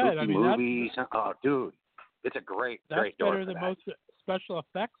some spooky movie. Oh, dude, it's a great door. That's better than most special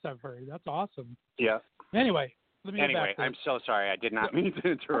effects I've heard. That's awesome. Yeah. Anyway, let me get back to I'm so sorry. I did not mean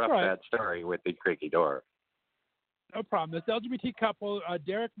to interrupt that story with the creaky door. No problem. This LGBT couple,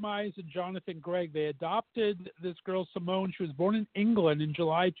 Derek Mize and Jonathan Gregg, they adopted this girl, Simone. She was born in England in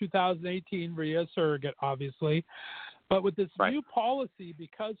July 2018 via surrogate, obviously. But with this new policy,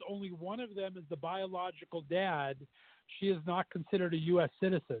 because only one of them is the biological dad, she is not considered a U.S.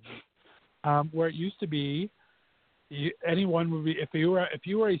 citizen. Where it used to be, anyone would be, if you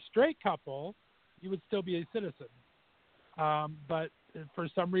were a straight couple, you would still be a citizen. But for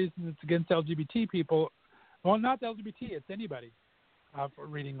some reason, it's against LGBT people. Well, not the LGBT, it's anybody for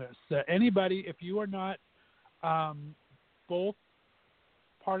reading this. Anybody, if you are not both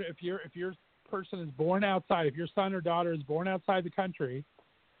part of, if your person is born outside, if your son or daughter is born outside the country,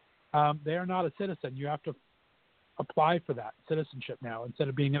 they are not a citizen. You have to apply for that citizenship now instead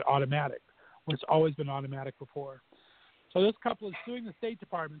of being an automatic, which has always been automatic before. So this couple is suing the State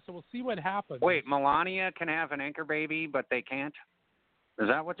Department, so we'll see what happens. Wait, Melania can have an anchor baby, but they can't? Is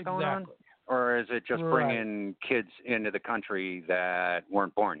that what's going on? Or is it just bringing kids into the country that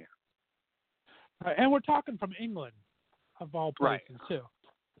weren't born here? And we're talking from England, of all places, too,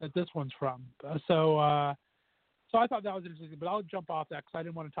 that this one's from. So I thought that was interesting, but I'll jump off that because I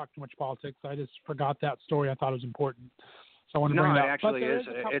didn't want to talk too much politics. I just forgot that story. I thought it was important. So I want to bring it up. No, it actually is.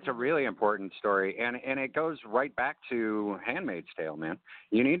 It's a really important story, and it goes right back to Handmaid's Tale, man.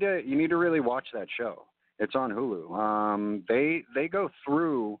 You need to really watch that show. It's on Hulu. They go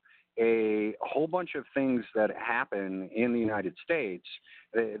through a whole bunch of things that happen in the United States.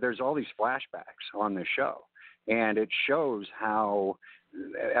 There's all these flashbacks on the show, and it shows how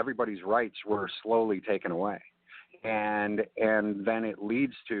everybody's rights were slowly taken away, and then it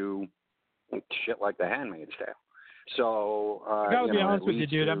leads to shit like The Handmaid's Tale. So I gotta be honest with you,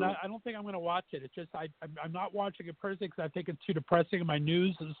 dude. I don't think I'm going to watch it. It's just I'm not watching it personally because I think it's too depressing. My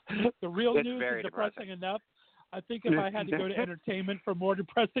news is the real news is depressing enough. I think if I had to go to entertainment for more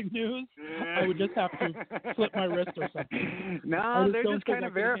depressing news, I would just have to flip my wrist or something. No, they're just kind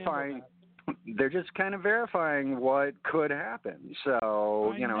of verifying. They're just kind of verifying what could happen.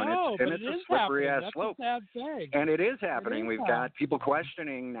 So, and it's a slippery ass slope. And it is happening. We've got people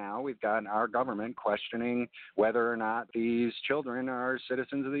questioning now. We've got our government questioning whether or not these children are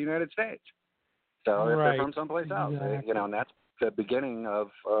citizens of the United States. So if they're from someplace else, and that's the beginning of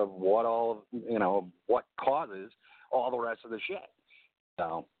what all, what causes all the rest of the shit.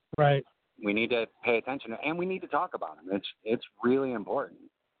 So we need to pay attention, and we need to talk about them. It's really important.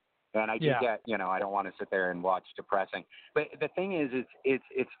 And I do get, I don't want to sit there and watch depressing. But the thing is,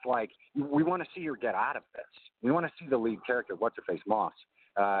 it's like we want to see her get out of this. We want to see the lead character, what's-her-face, Moss,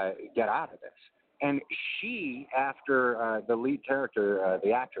 get out of this. And she, after the lead character,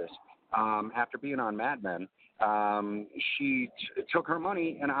 the actress, after being on Mad Men, she took her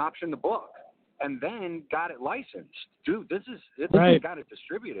money and optioned the book and then got it licensed. Dude, got it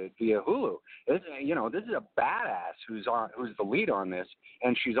distributed via Hulu. This is a badass who's the lead on this,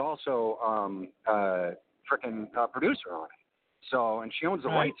 and she's also freaking producer on it. So, and she owns the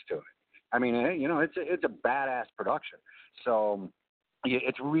rights to it. I mean, it's a badass production. So,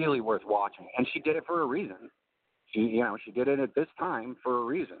 it's really worth watching, and she did it for a reason. She did it at this time for a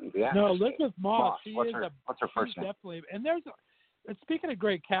reason. No, Elizabeth Moss. What's her first name? Definitely, and and speaking of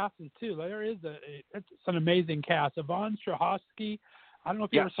great casts too, there is it's an amazing cast. Yvonne Strahovski. I don't know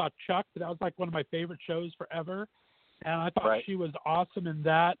if you ever saw Chuck, but that was like one of my favorite shows forever. and I thought she was awesome in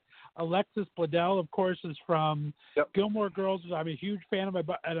that. Alexis Bledel, of course, is from Gilmore Girls. I'm a huge fan of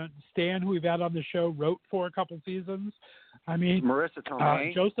Stan, who we've had on the show, wrote for a couple seasons. I mean, Marissa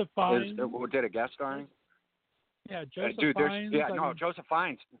Tomei, Joseph Fiennes did a guest starring. Yeah, Joseph Fiennes. Joseph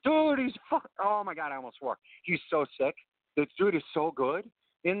Fiennes. Dude, he's oh my God, I almost swore. He's so sick. This dude is so good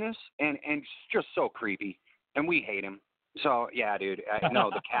in this, and just so creepy, and we hate him. So yeah, dude. No,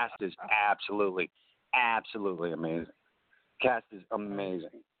 the cast is absolutely amazing. Cast is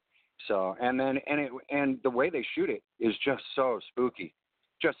amazing. So and the way they shoot it is just so spooky,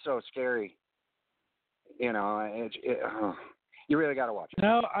 just so scary. You know, you really got to watch it.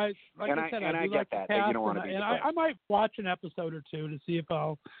 No, I get that you don't want to be. And I might watch an episode or two to see if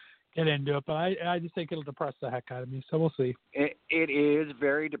I'll get into it, but I just think it'll depress the heck out of me. So we'll see. It is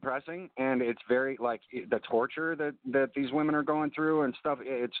very depressing, and it's very the torture that these women are going through and stuff.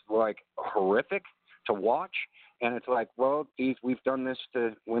 It's like horrific to watch, and it's like, well, we've done this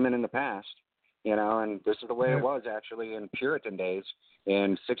to women in the past, you know, and this is the way it was actually in Puritan days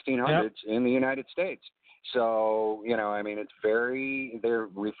in 1600s in the United States. So, you know, I mean, they're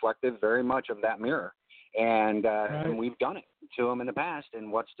reflective very much of that mirror. And we've done it to them in the past.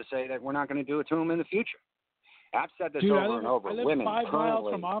 And what's to say that we're not going to do it to them in the future? I've said this over and over. I live Women 5 currently,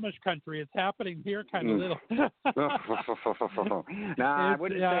 miles from Amish country. It's happening here kind of little. I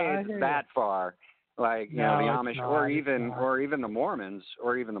wouldn't say it's that far. Like, you know, the Amish or even the Mormons,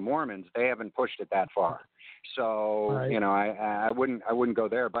 they haven't pushed it that far. So, you know, I wouldn't go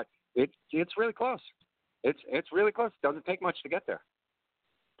there, but it's really close. It's really close. It doesn't take much to get there.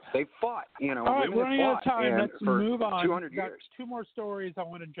 They fought, you know. All right, we're running out of time. Let's move on. 200 years. Two more stories I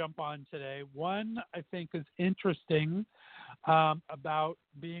want to jump on today. One I think is interesting about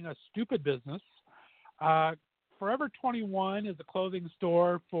being a stupid business. Forever 21 is a clothing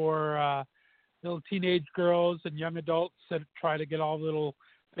store for little teenage girls and young adults that try to get all the little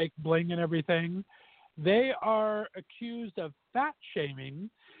fake bling and everything. They are accused of fat shaming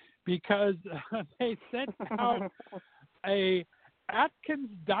because they sent out a Atkins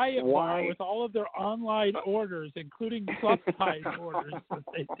diet bar with all of their online orders, including plus size orders that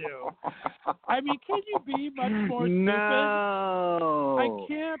they do. I mean, can you be much more stupid? No. I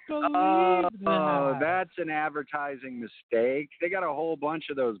can't believe that. Oh, that's an advertising mistake. They got a whole bunch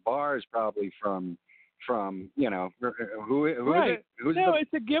of those bars probably from you know, who is it?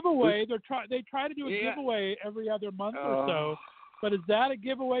 It's a giveaway. They try to do a giveaway every other month or so. But is that a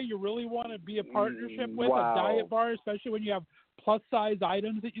giveaway you really want to be a partnership with, a diet bar, especially when you have plus-size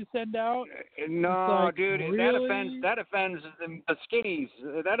items that you send out? No, like, dude, really? that offends the skinnies.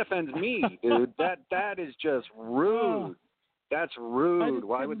 That offends me, dude. That is just rude. That's rude.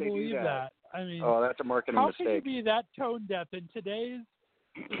 Why would they do that? I mean, that's a marketing mistake. How can you be that tone deaf in today's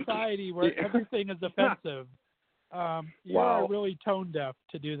society where everything is offensive? You're really tone deaf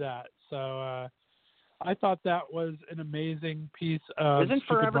to do that. So I thought that was an amazing piece of Isn't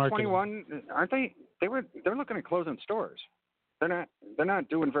Forever marketing. 21? Aren't they? They're looking at closing stores. They're not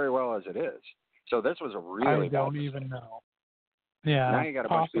doing very well as it is. So this was a really bad don't even know. Yeah. Now you got a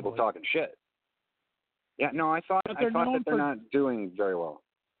bunch of people talking shit. Yeah, no, I thought that they're not doing very well.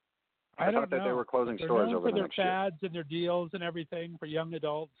 I thought that they were closing stores over the next year. They're known for their fads and their deals and everything for young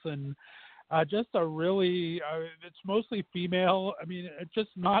adults, and just a really, it's mostly female. I mean, it's just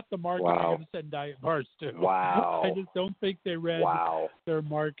not the market you're going to send diet bars to. Wow. I just don't think they read their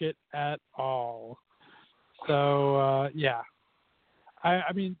market at all. So,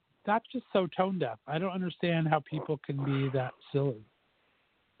 I mean, that's just so tone deaf. I don't understand how people can be that silly.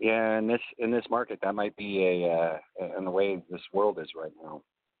 Yeah, in this market, that might be in the way this world is right now,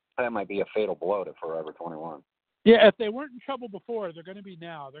 that might be a fatal blow to Forever 21. Yeah, if they weren't in trouble before, they're going to be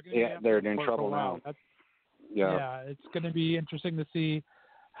now. They're in trouble now. It's going to be interesting to see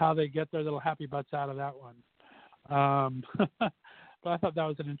how they get their little happy butts out of that one. But I thought that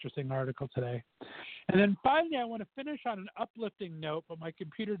was an interesting article today. And then finally, I want to finish on an uplifting note, but my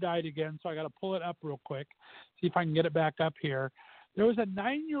computer died again, so I got to pull it up real quick, see if I can get it back up here. There was a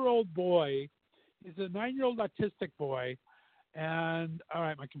 9-year-old boy. He's a 9-year-old autistic boy. And, all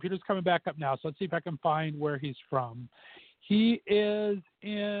right, my computer's coming back up now, so let's see if I can find where he's from. He is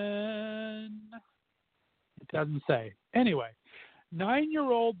in – it doesn't say. Anyway,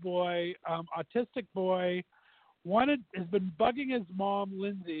 9-year-old boy, autistic boy, has been bugging his mom,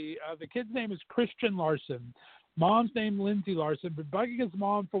 Lindsay. The kid's name is Christian Larson. Mom's name, Lindsay Larson, been bugging his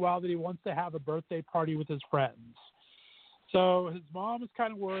mom for a while that he wants to have a birthday party with his friends. So his mom is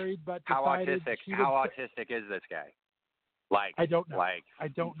kind of worried, but decided How autistic is this guy? Like, I don't know. Like, I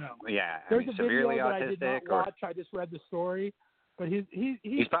don't know. Yeah, There's a severely video that autistic I did not watch. I just read the story, but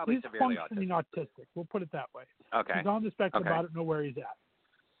he's probably severely functioning autistic. We'll put it that way. Okay. He's on the spectrum. Okay. I don't know where he's at.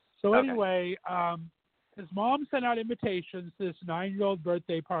 So Okay. anyway, his mom sent out invitations to this 9-year-old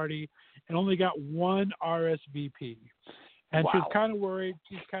birthday party and only got one RSVP. And Wow. she's kind of worried.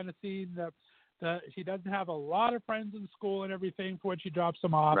 She's kind of seen that she doesn't have a lot of friends in school and everything for when she drops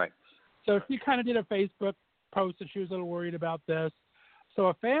them off. Right. So she kind of did a Facebook post that she was a little worried about this. So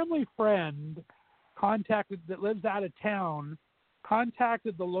a family friend that lives out of town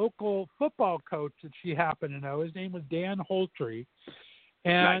contacted the local football coach that she happened to know. His name was Dan Holtry.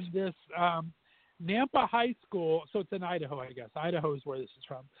 And Nice. this Nampa High School, so it's in Idaho, I guess. Idaho is where this is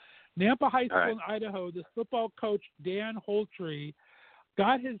from. Nampa High School in Idaho, this football coach, Dan Holtry,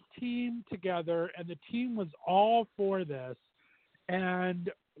 got his team together, and the team was all for this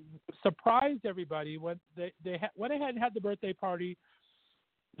and surprised everybody when they went ahead and had the birthday party.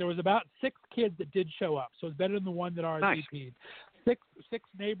 There was about 6 kids that did show up, so it's better than the one that RSVP'd. Nice. Six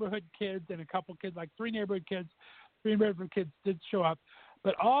neighborhood kids and a couple kids, like 3 neighborhood kids. 3 neighborhood kids did show up.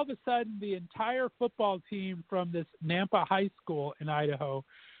 But all of a sudden, the entire football team from this Nampa High School in Idaho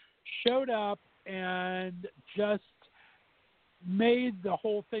showed up and just made the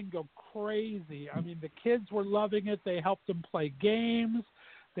whole thing go crazy. I mean, the kids were loving it. They helped them play games.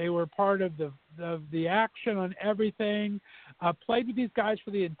 They were part of the action on everything. Played with these guys for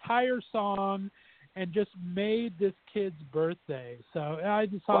the entire song and just made this kid's birthday. So I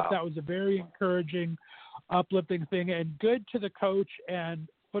just thought that was a very encouraging, uplifting thing, and good to the coach and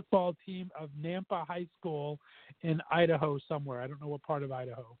football team of Nampa High School in Idaho somewhere. I don't know what part of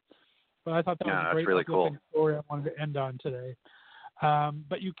Idaho. But I thought that was a great really cool story I wanted to end on today.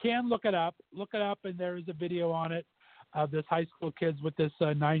 But you can look it up. Look it up, and there is a video on it of this high school kids with this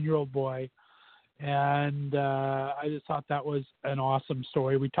 9-year-old boy. And I just thought that was an awesome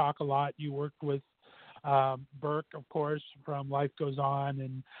story. We talk a lot. You worked with Burke, of course, from Life Goes On,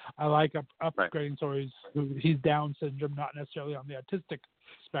 and I like upgrading stories. He's Down syndrome, not necessarily on the autistic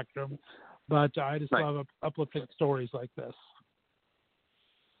spectrum, but I just love uplifting stories like this.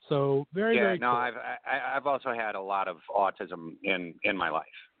 So very cool. I've also had a lot of autism in my life,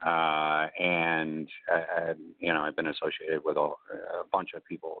 and I've been associated with a bunch of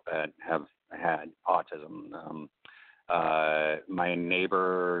people that have had autism. My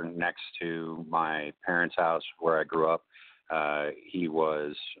neighbor next to my parents' house where I grew up, he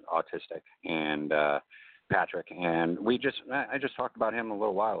was autistic, and Patrick, and I just talked about him a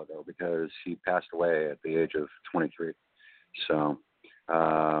little while ago because he passed away at the age of 23. So.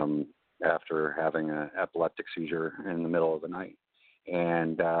 After having an epileptic seizure in the middle of the night.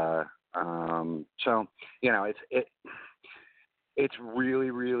 And so, it's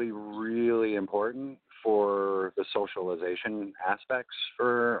really, really, really important for the socialization aspects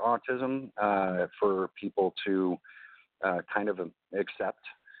for autism, for people to kind of accept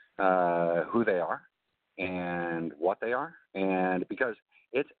who they are and what they are. And because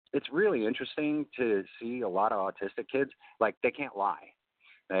it's really interesting to see a lot of autistic kids, like, they can't lie.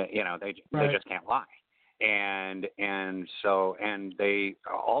 They just can't lie. And they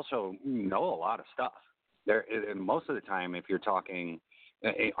also know a lot of stuff. Most of the time, if you're talking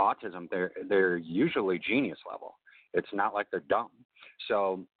autism, they're usually genius level. It's not like they're dumb.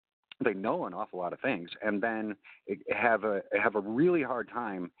 So they know an awful lot of things, and then have a really hard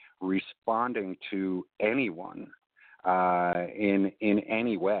time responding to anyone in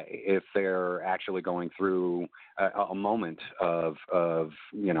any way if they're actually going through a moment of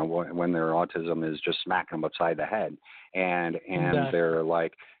when their autism is just smacking them upside the head, and they're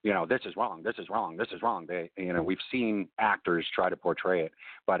like, this is wrong, this is wrong, this is wrong. We've seen actors try to portray it,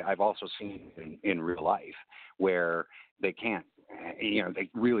 but I've also seen it in real life where they can't. They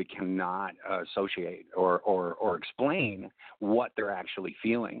really cannot associate or explain what they're actually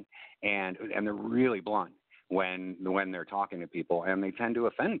feeling, and they're really blunt when they're talking to people, and they tend to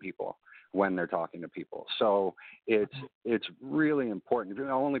offend people when they're talking to people. So it's really important,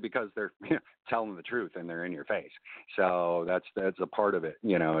 only because they're telling the truth and they're in your face. So that's a part of it.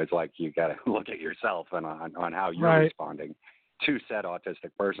 It's like you got to look at yourself and on how you're responding to said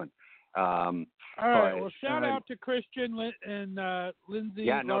autistic person. All right. Well, shout out to Christian and Lindsay.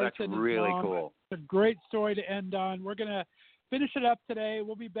 Yeah, no, that's Larson really cool. It's a great story to end on. We're going to finish it up today.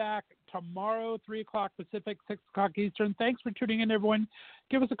 We'll be back tomorrow, 3 o'clock Pacific, 6 o'clock Eastern. Thanks for tuning in, everyone.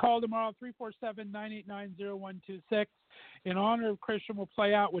 Give us a call tomorrow, 347-989-0126. In honor of Christian, we'll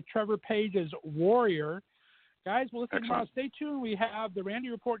play out with Trevor Page's Warrior. Guys, we'll listen tomorrow. Stay tuned. We have the Randy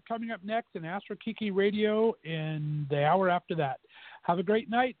Report coming up next and Astro Kiki Radio in the hour after that. Have a great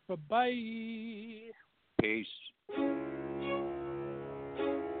night. Bye-bye. Peace.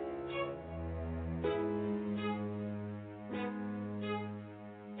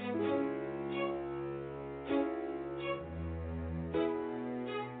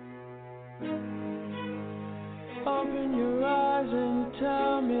 Open your eyes and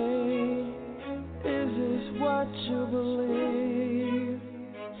tell me, is this what you believe?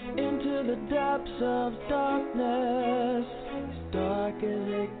 Into the depths of darkness, as dark as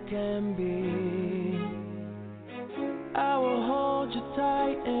it can be. I will hold you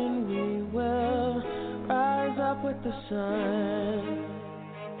tight and we will rise up with the sun.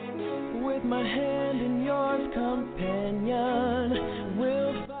 With my hand in yours, companion,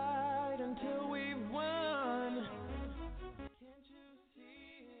 we'll fight until we've won. Can't you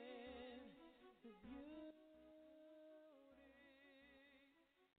see it? The beauty.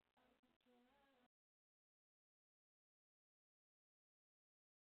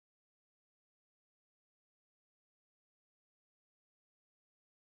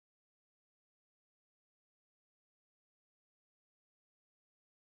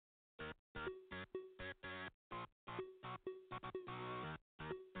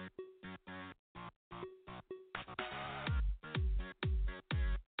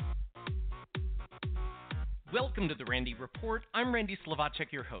 Welcome to the Randy Report. I'm Randy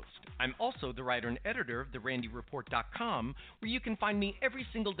Slovacek, your host. I'm also the writer and editor of therandyreport.com, where you can find me every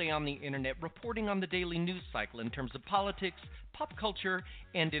single day on the internet reporting on the daily news cycle in terms of politics, pop culture,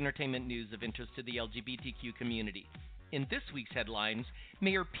 and entertainment news of interest to the LGBTQ community. In this week's headlines,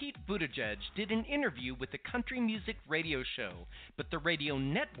 Mayor Pete Buttigieg did an interview with a country music radio show, but the radio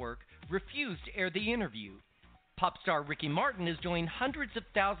network refused to air the interview. Pop star Ricky Martin has joined hundreds of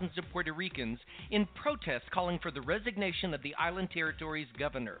thousands of Puerto Ricans in protest calling for the resignation of the island territory's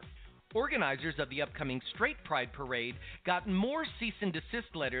governor. Organizers of the upcoming Str8 Pride Parade got more cease and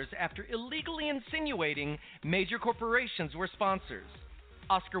desist letters after illegally insinuating major corporations were sponsors.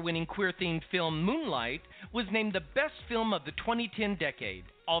 Oscar-winning queer-themed film Moonlight was named the best film of the 2010 decade.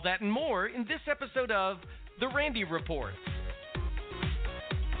 All that and more in this episode of The Randy Report.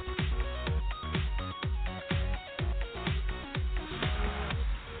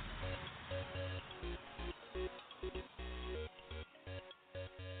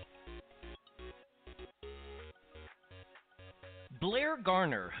 Blair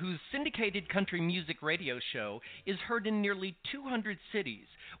Garner, whose syndicated country music radio show is heard in nearly 200 cities,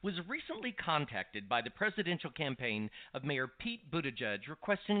 was recently contacted by the presidential campaign of Mayor Pete Buttigieg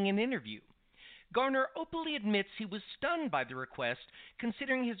requesting an interview. Garner openly admits he was stunned by the request,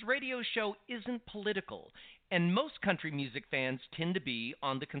 considering his radio show isn't political, and most country music fans tend to be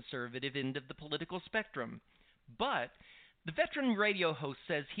on the conservative end of the political spectrum. But the veteran radio host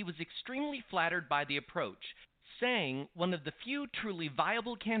says he was extremely flattered by the approach, saying one of the few truly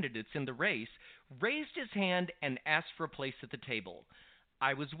viable candidates in the race raised his hand and asked for a place at the table.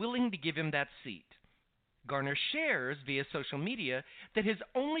 I was willing to give him that seat. Garner shares via social media that his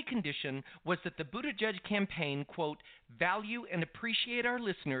only condition was that the Buttigieg campaign, quote, value and appreciate our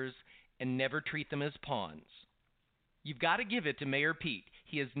listeners and never treat them as pawns. You've got to give it to Mayor Pete.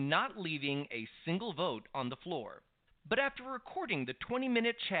 He is not leaving a single vote on the floor. But after recording the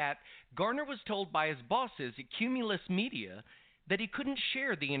 20-minute chat, Garner was told by his bosses at Cumulus Media that he couldn't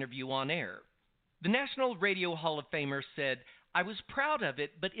share the interview on air. The National Radio Hall of Famer said, I was proud of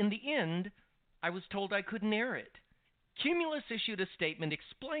it, but in the end, I was told I couldn't air it. Cumulus issued a statement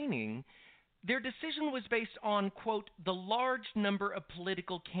explaining their decision was based on, quote, the large number of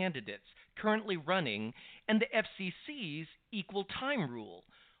political candidates currently running and the FCC's equal time rule,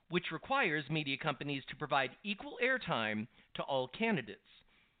 which requires media companies to provide equal airtime to all candidates.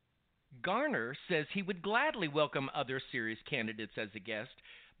 Garner says he would gladly welcome other serious candidates as a guest,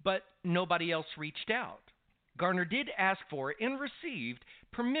 but nobody else reached out. Garner did ask for and received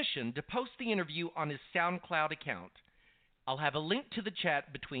permission to post the interview on his SoundCloud account. I'll have a link to the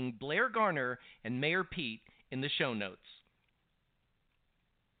chat between Blair Garner and Mayor Pete in the show notes.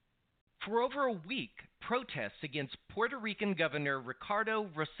 For over a week, protests against Puerto Rican Governor Ricardo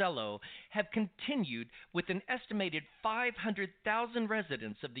Rossello have continued, with an estimated 500,000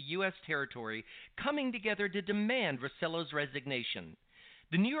 residents of the U.S. territory coming together to demand Rossello's resignation.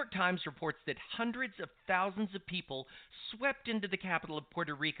 The New York Times reports that hundreds of thousands of people swept into the capital of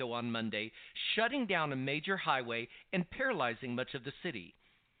Puerto Rico on Monday, shutting down a major highway and paralyzing much of the city.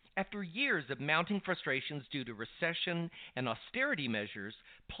 After years of mounting frustrations due to recession and austerity measures,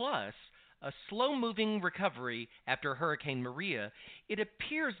 plus a slow-moving recovery after Hurricane Maria, it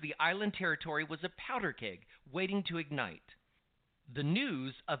appears the island territory was a powder keg waiting to ignite. The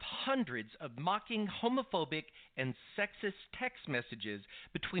news of hundreds of mocking, homophobic, and sexist text messages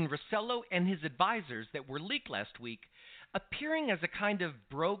between Rossello and his advisors that were leaked last week, appearing as a kind of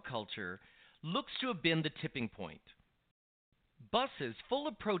bro culture, looks to have been the tipping point. Buses full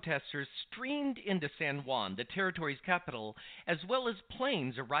of protesters streamed into San Juan, the territory's capital, as well as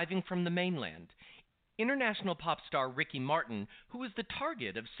planes arriving from the mainland. International pop star Ricky Martin, who is the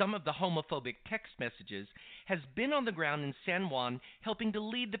target of some of the homophobic text messages, has been on the ground in San Juan helping to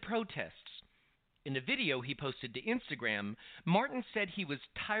lead the protests. In a video he posted to Instagram, Martin said he was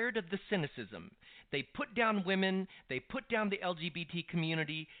tired of the cynicism. They put down women, they put down the LGBT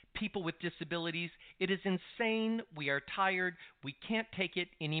community, people with disabilities. It is insane. We are tired. We can't take it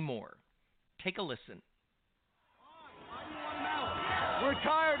anymore. Take a listen. We're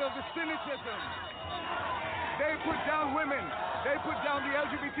tired of the cynicism. They put down women. They put down the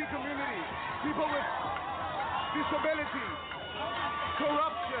LGBT community, people with disabilities,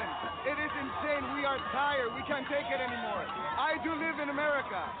 corruption. It is insane. We are tired. We can't take it anymore. I do live in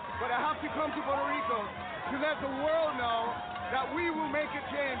America, but I have to come to Puerto Rico to let the world know that we will make a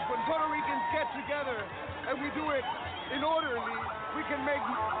change. When Puerto Ricans get together and we do it in orderly, we can make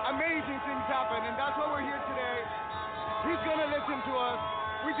amazing things happen. And that's why we're here today. He's going to listen to us.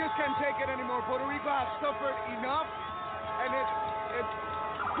 We just can't take it anymore. Puerto Rico has suffered enough, and it's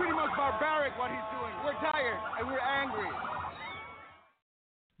pretty much barbaric what he's doing. We're tired, and we're angry.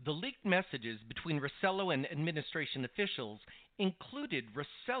 The leaked messages between Rossello and administration officials included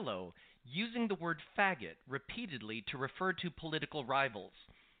Rossello using the word faggot repeatedly to refer to political rivals.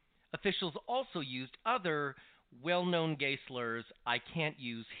 Officials also used other well-known gay slurs I can't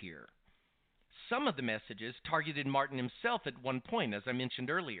use here. Some of the messages targeted Martin himself at one point, as I mentioned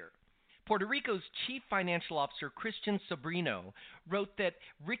earlier. Puerto Rico's chief financial officer, Christian Sobrino, wrote that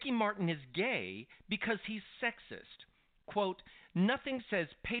Ricky Martin is gay because he's sexist. Quote, "Nothing says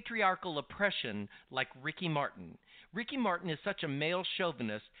patriarchal oppression like Ricky Martin. Ricky Martin is such a male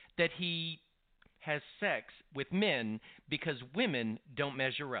chauvinist that he has sex with men because women don't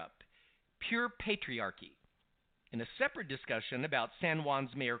measure up. Pure patriarchy." In a separate discussion about San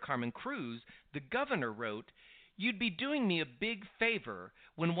Juan's Mayor Carmen Cruz, the governor wrote, "You'd be doing me a big favor,"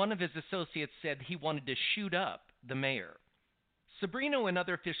 when one of his associates said he wanted to shoot up the mayor. Sobrino and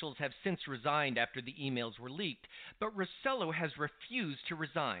other officials have since resigned after the emails were leaked, but Rossello has refused to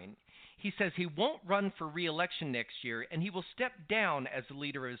resign. He says he won't run for re-election next year and he will step down as the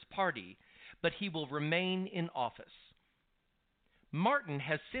leader of his party, but he will remain in office. Martin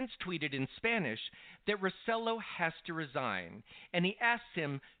has since tweeted in Spanish that Rossello has to resign, and he asks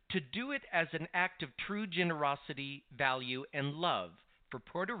him to do it as an act of true generosity, value, and love for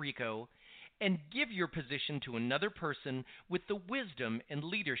Puerto Rico, and give your position to another person with the wisdom and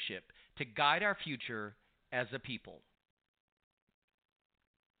leadership to guide our future as a people.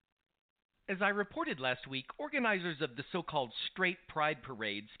 As I reported last week, organizers of the so-called Str8 Pride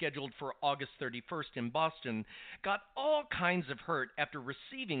Parade scheduled for August 31st in Boston got all kinds of hurt after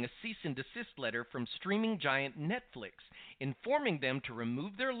receiving a cease and desist letter from streaming giant Netflix, informing them to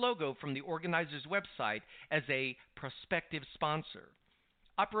remove their logo from the organizers' website as a prospective sponsor.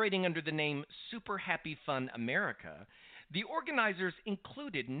 Operating under the name Super Happy Fun America, the organizers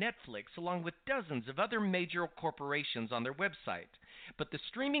included Netflix along with dozens of other major corporations on their website. But the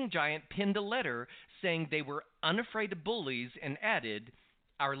streaming giant penned a letter saying they were unafraid of bullies and added,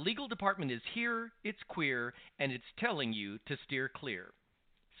 "Our legal department is here, it's queer, and it's telling you to steer clear."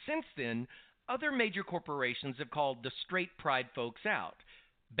 Since then, other major corporations have called the Str8 Pride folks out.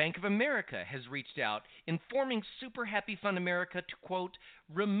 Bank of America has reached out, informing Super Happy Fun America to, quote,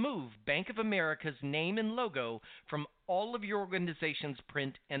 "remove Bank of America's name and logo from all of your organization's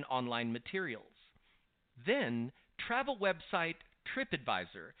print and online materials." Then, travel website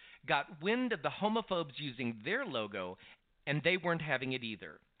TripAdvisor got wind of the homophobes using their logo, and they weren't having it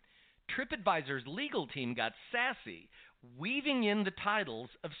either. TripAdvisor's legal team got sassy, weaving in the titles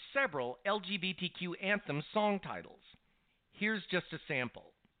of several LGBTQ anthem song titles. Here's just a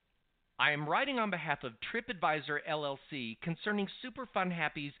sample. "I am writing on behalf of TripAdvisor LLC concerning Super Fun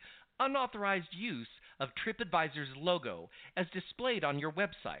Happy's unauthorized use of TripAdvisor's logo as displayed on your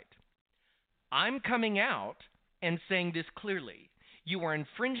website. I'm coming out and saying this clearly. You are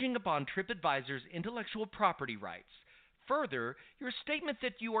infringing upon TripAdvisor's intellectual property rights. Further, your statement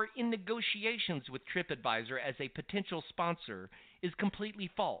that you are in negotiations with TripAdvisor as a potential sponsor is completely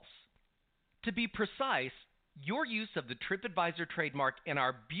false. To be precise, your use of the TripAdvisor trademark and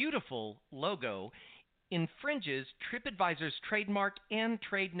our beautiful logo infringes TripAdvisor's trademark and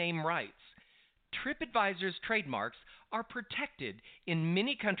trade name rights. TripAdvisor's trademarks are protected in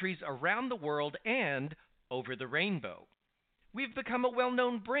many countries around the world and over the rainbow. We've become a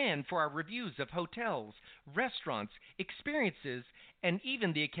well-known brand for our reviews of hotels, restaurants, experiences, and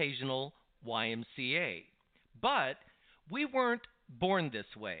even the occasional YMCA. But we weren't born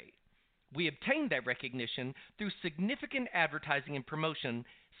this way. We obtained that recognition through significant advertising and promotion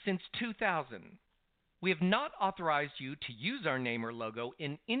since 2000. We have not authorized you to use our name or logo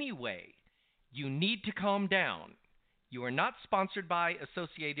in any way. You need to calm down. You are not sponsored by,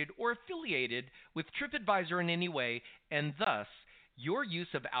 associated, or affiliated with TripAdvisor in any way, and thus, your use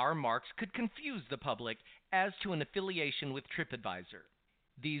of our marks could confuse the public as to an affiliation with TripAdvisor.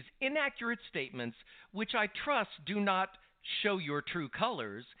 These inaccurate statements, which I trust do not show your true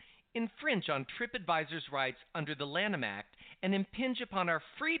colors, infringe on TripAdvisor's rights under the Lanham Act and impinge upon our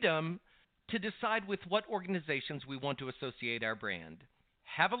freedom to decide with what organizations we want to associate our brand.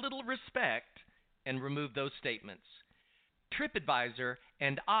 Have a little respect and remove those statements. TripAdvisor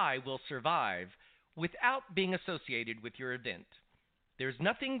and I will survive without being associated with your event. There's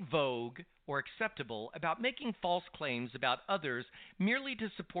nothing vogue or acceptable about making false claims about others merely to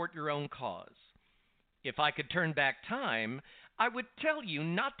support your own cause. If I could turn back time, I would tell you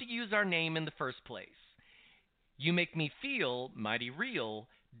not to use our name in the first place. You make me feel, mighty real,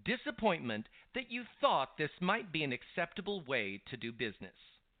 disappointment that you thought this might be an acceptable way to do business.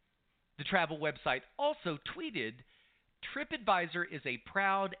 The travel website also tweeted, TripAdvisor is a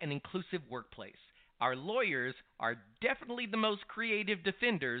proud and inclusive workplace. Our lawyers are definitely the most creative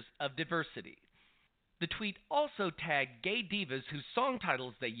defenders of diversity. The tweet also tagged gay divas whose song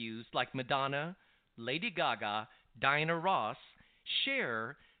titles they used, like Madonna, Lady Gaga, Diana Ross,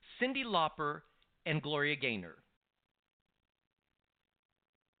 Cher, Cyndi Lauper, and Gloria Gaynor.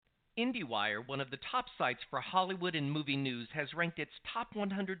 IndieWire, one of the top sites for Hollywood and movie news, has ranked its top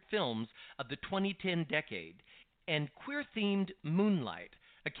 100 films of the 2010 decade, and queer-themed Moonlight,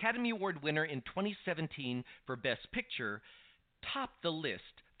 Academy Award winner in 2017 for Best Picture, topped the list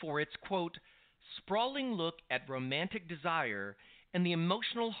for its, quote, sprawling look at romantic desire and the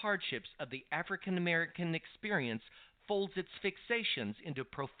emotional hardships of the African-American experience folds its fixations into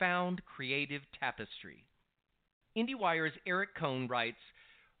profound creative tapestry. IndieWire's Eric Cohn writes,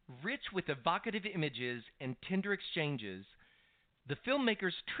 rich with evocative images and tender exchanges, the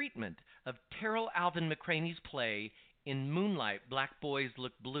filmmaker's treatment of Terrell Alvin McCraney's play In Moonlight, Black Boys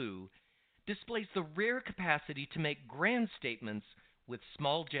Look Blue displays the rare capacity to make grand statements with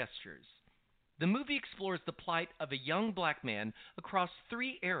small gestures. The movie explores the plight of a young black man across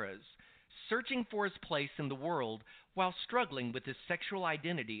 3 eras, searching for his place in the world while struggling with his sexual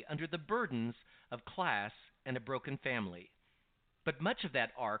identity under the burdens of class and a broken family. But much of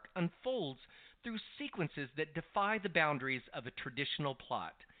that arc unfolds through sequences that defy the boundaries of a traditional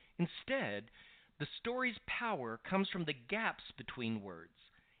plot. Instead, the story's power comes from the gaps between words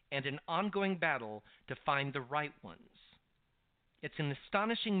and an ongoing battle to find the right ones. It's an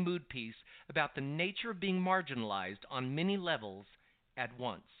astonishing mood piece about the nature of being marginalized on many levels at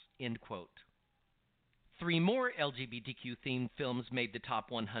once, end quote. 3 more LGBTQ-themed films made the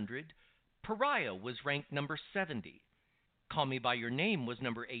top 100. Pariah was ranked number 70. Call Me By Your Name was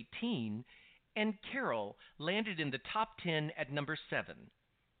number 18. And Carol landed in the top 10 at number 7.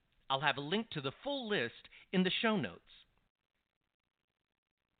 I'll have a link to the full list in the show notes.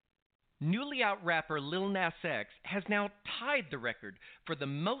 Newly out rapper Lil Nas X has now tied the record for the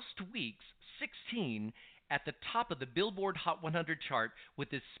most weeks, 16, at the top of the Billboard Hot 100 chart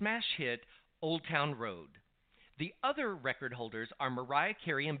with his smash hit, Old Town Road. The other record holders are Mariah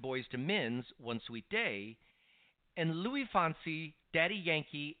Carey and Boyz II Men's One Sweet Day, and Louis Fonsi, Daddy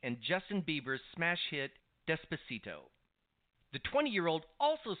Yankee, and Justin Bieber's smash hit, Despacito. The 20-year-old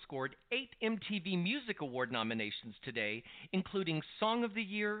also scored 8 MTV Music Award nominations today, including Song of the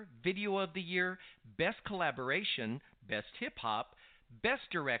Year, Video of the Year, Best Collaboration, Best Hip Hop, Best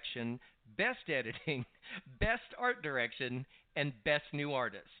Direction, Best Editing, Best Art Direction, and Best New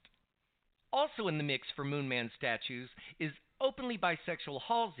Artist. Also in the mix for Moonman statues is openly bisexual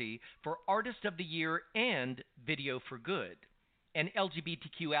Halsey for Artist of the Year and Video for Good. And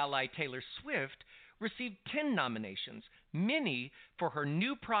LGBTQ ally Taylor Swift received 10 nominations, many for her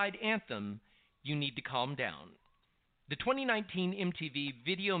new Pride anthem, You Need to Calm Down. The 2019 MTV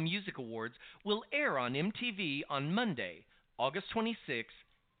Video Music Awards will air on MTV on Monday, August 26th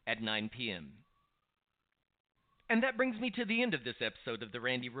at 9 p.m. And that brings me to the end of this episode of The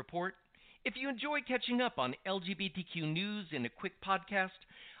Randy Report. If you enjoy catching up on LGBTQ news in a quick podcast,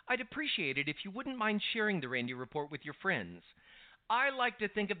 I'd appreciate it if you wouldn't mind sharing The Randy Report with your friends. I like to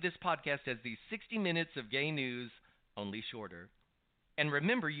think of this podcast as the 60 minutes of gay news, only shorter. And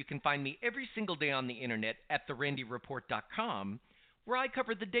remember, you can find me every single day on the internet at therandyreport.com, where I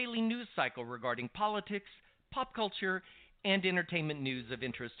cover the daily news cycle regarding politics, pop culture, and entertainment news of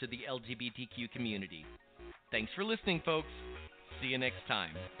interest to the LGBTQ community. Thanks for listening, folks. See you next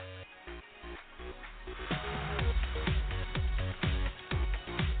time.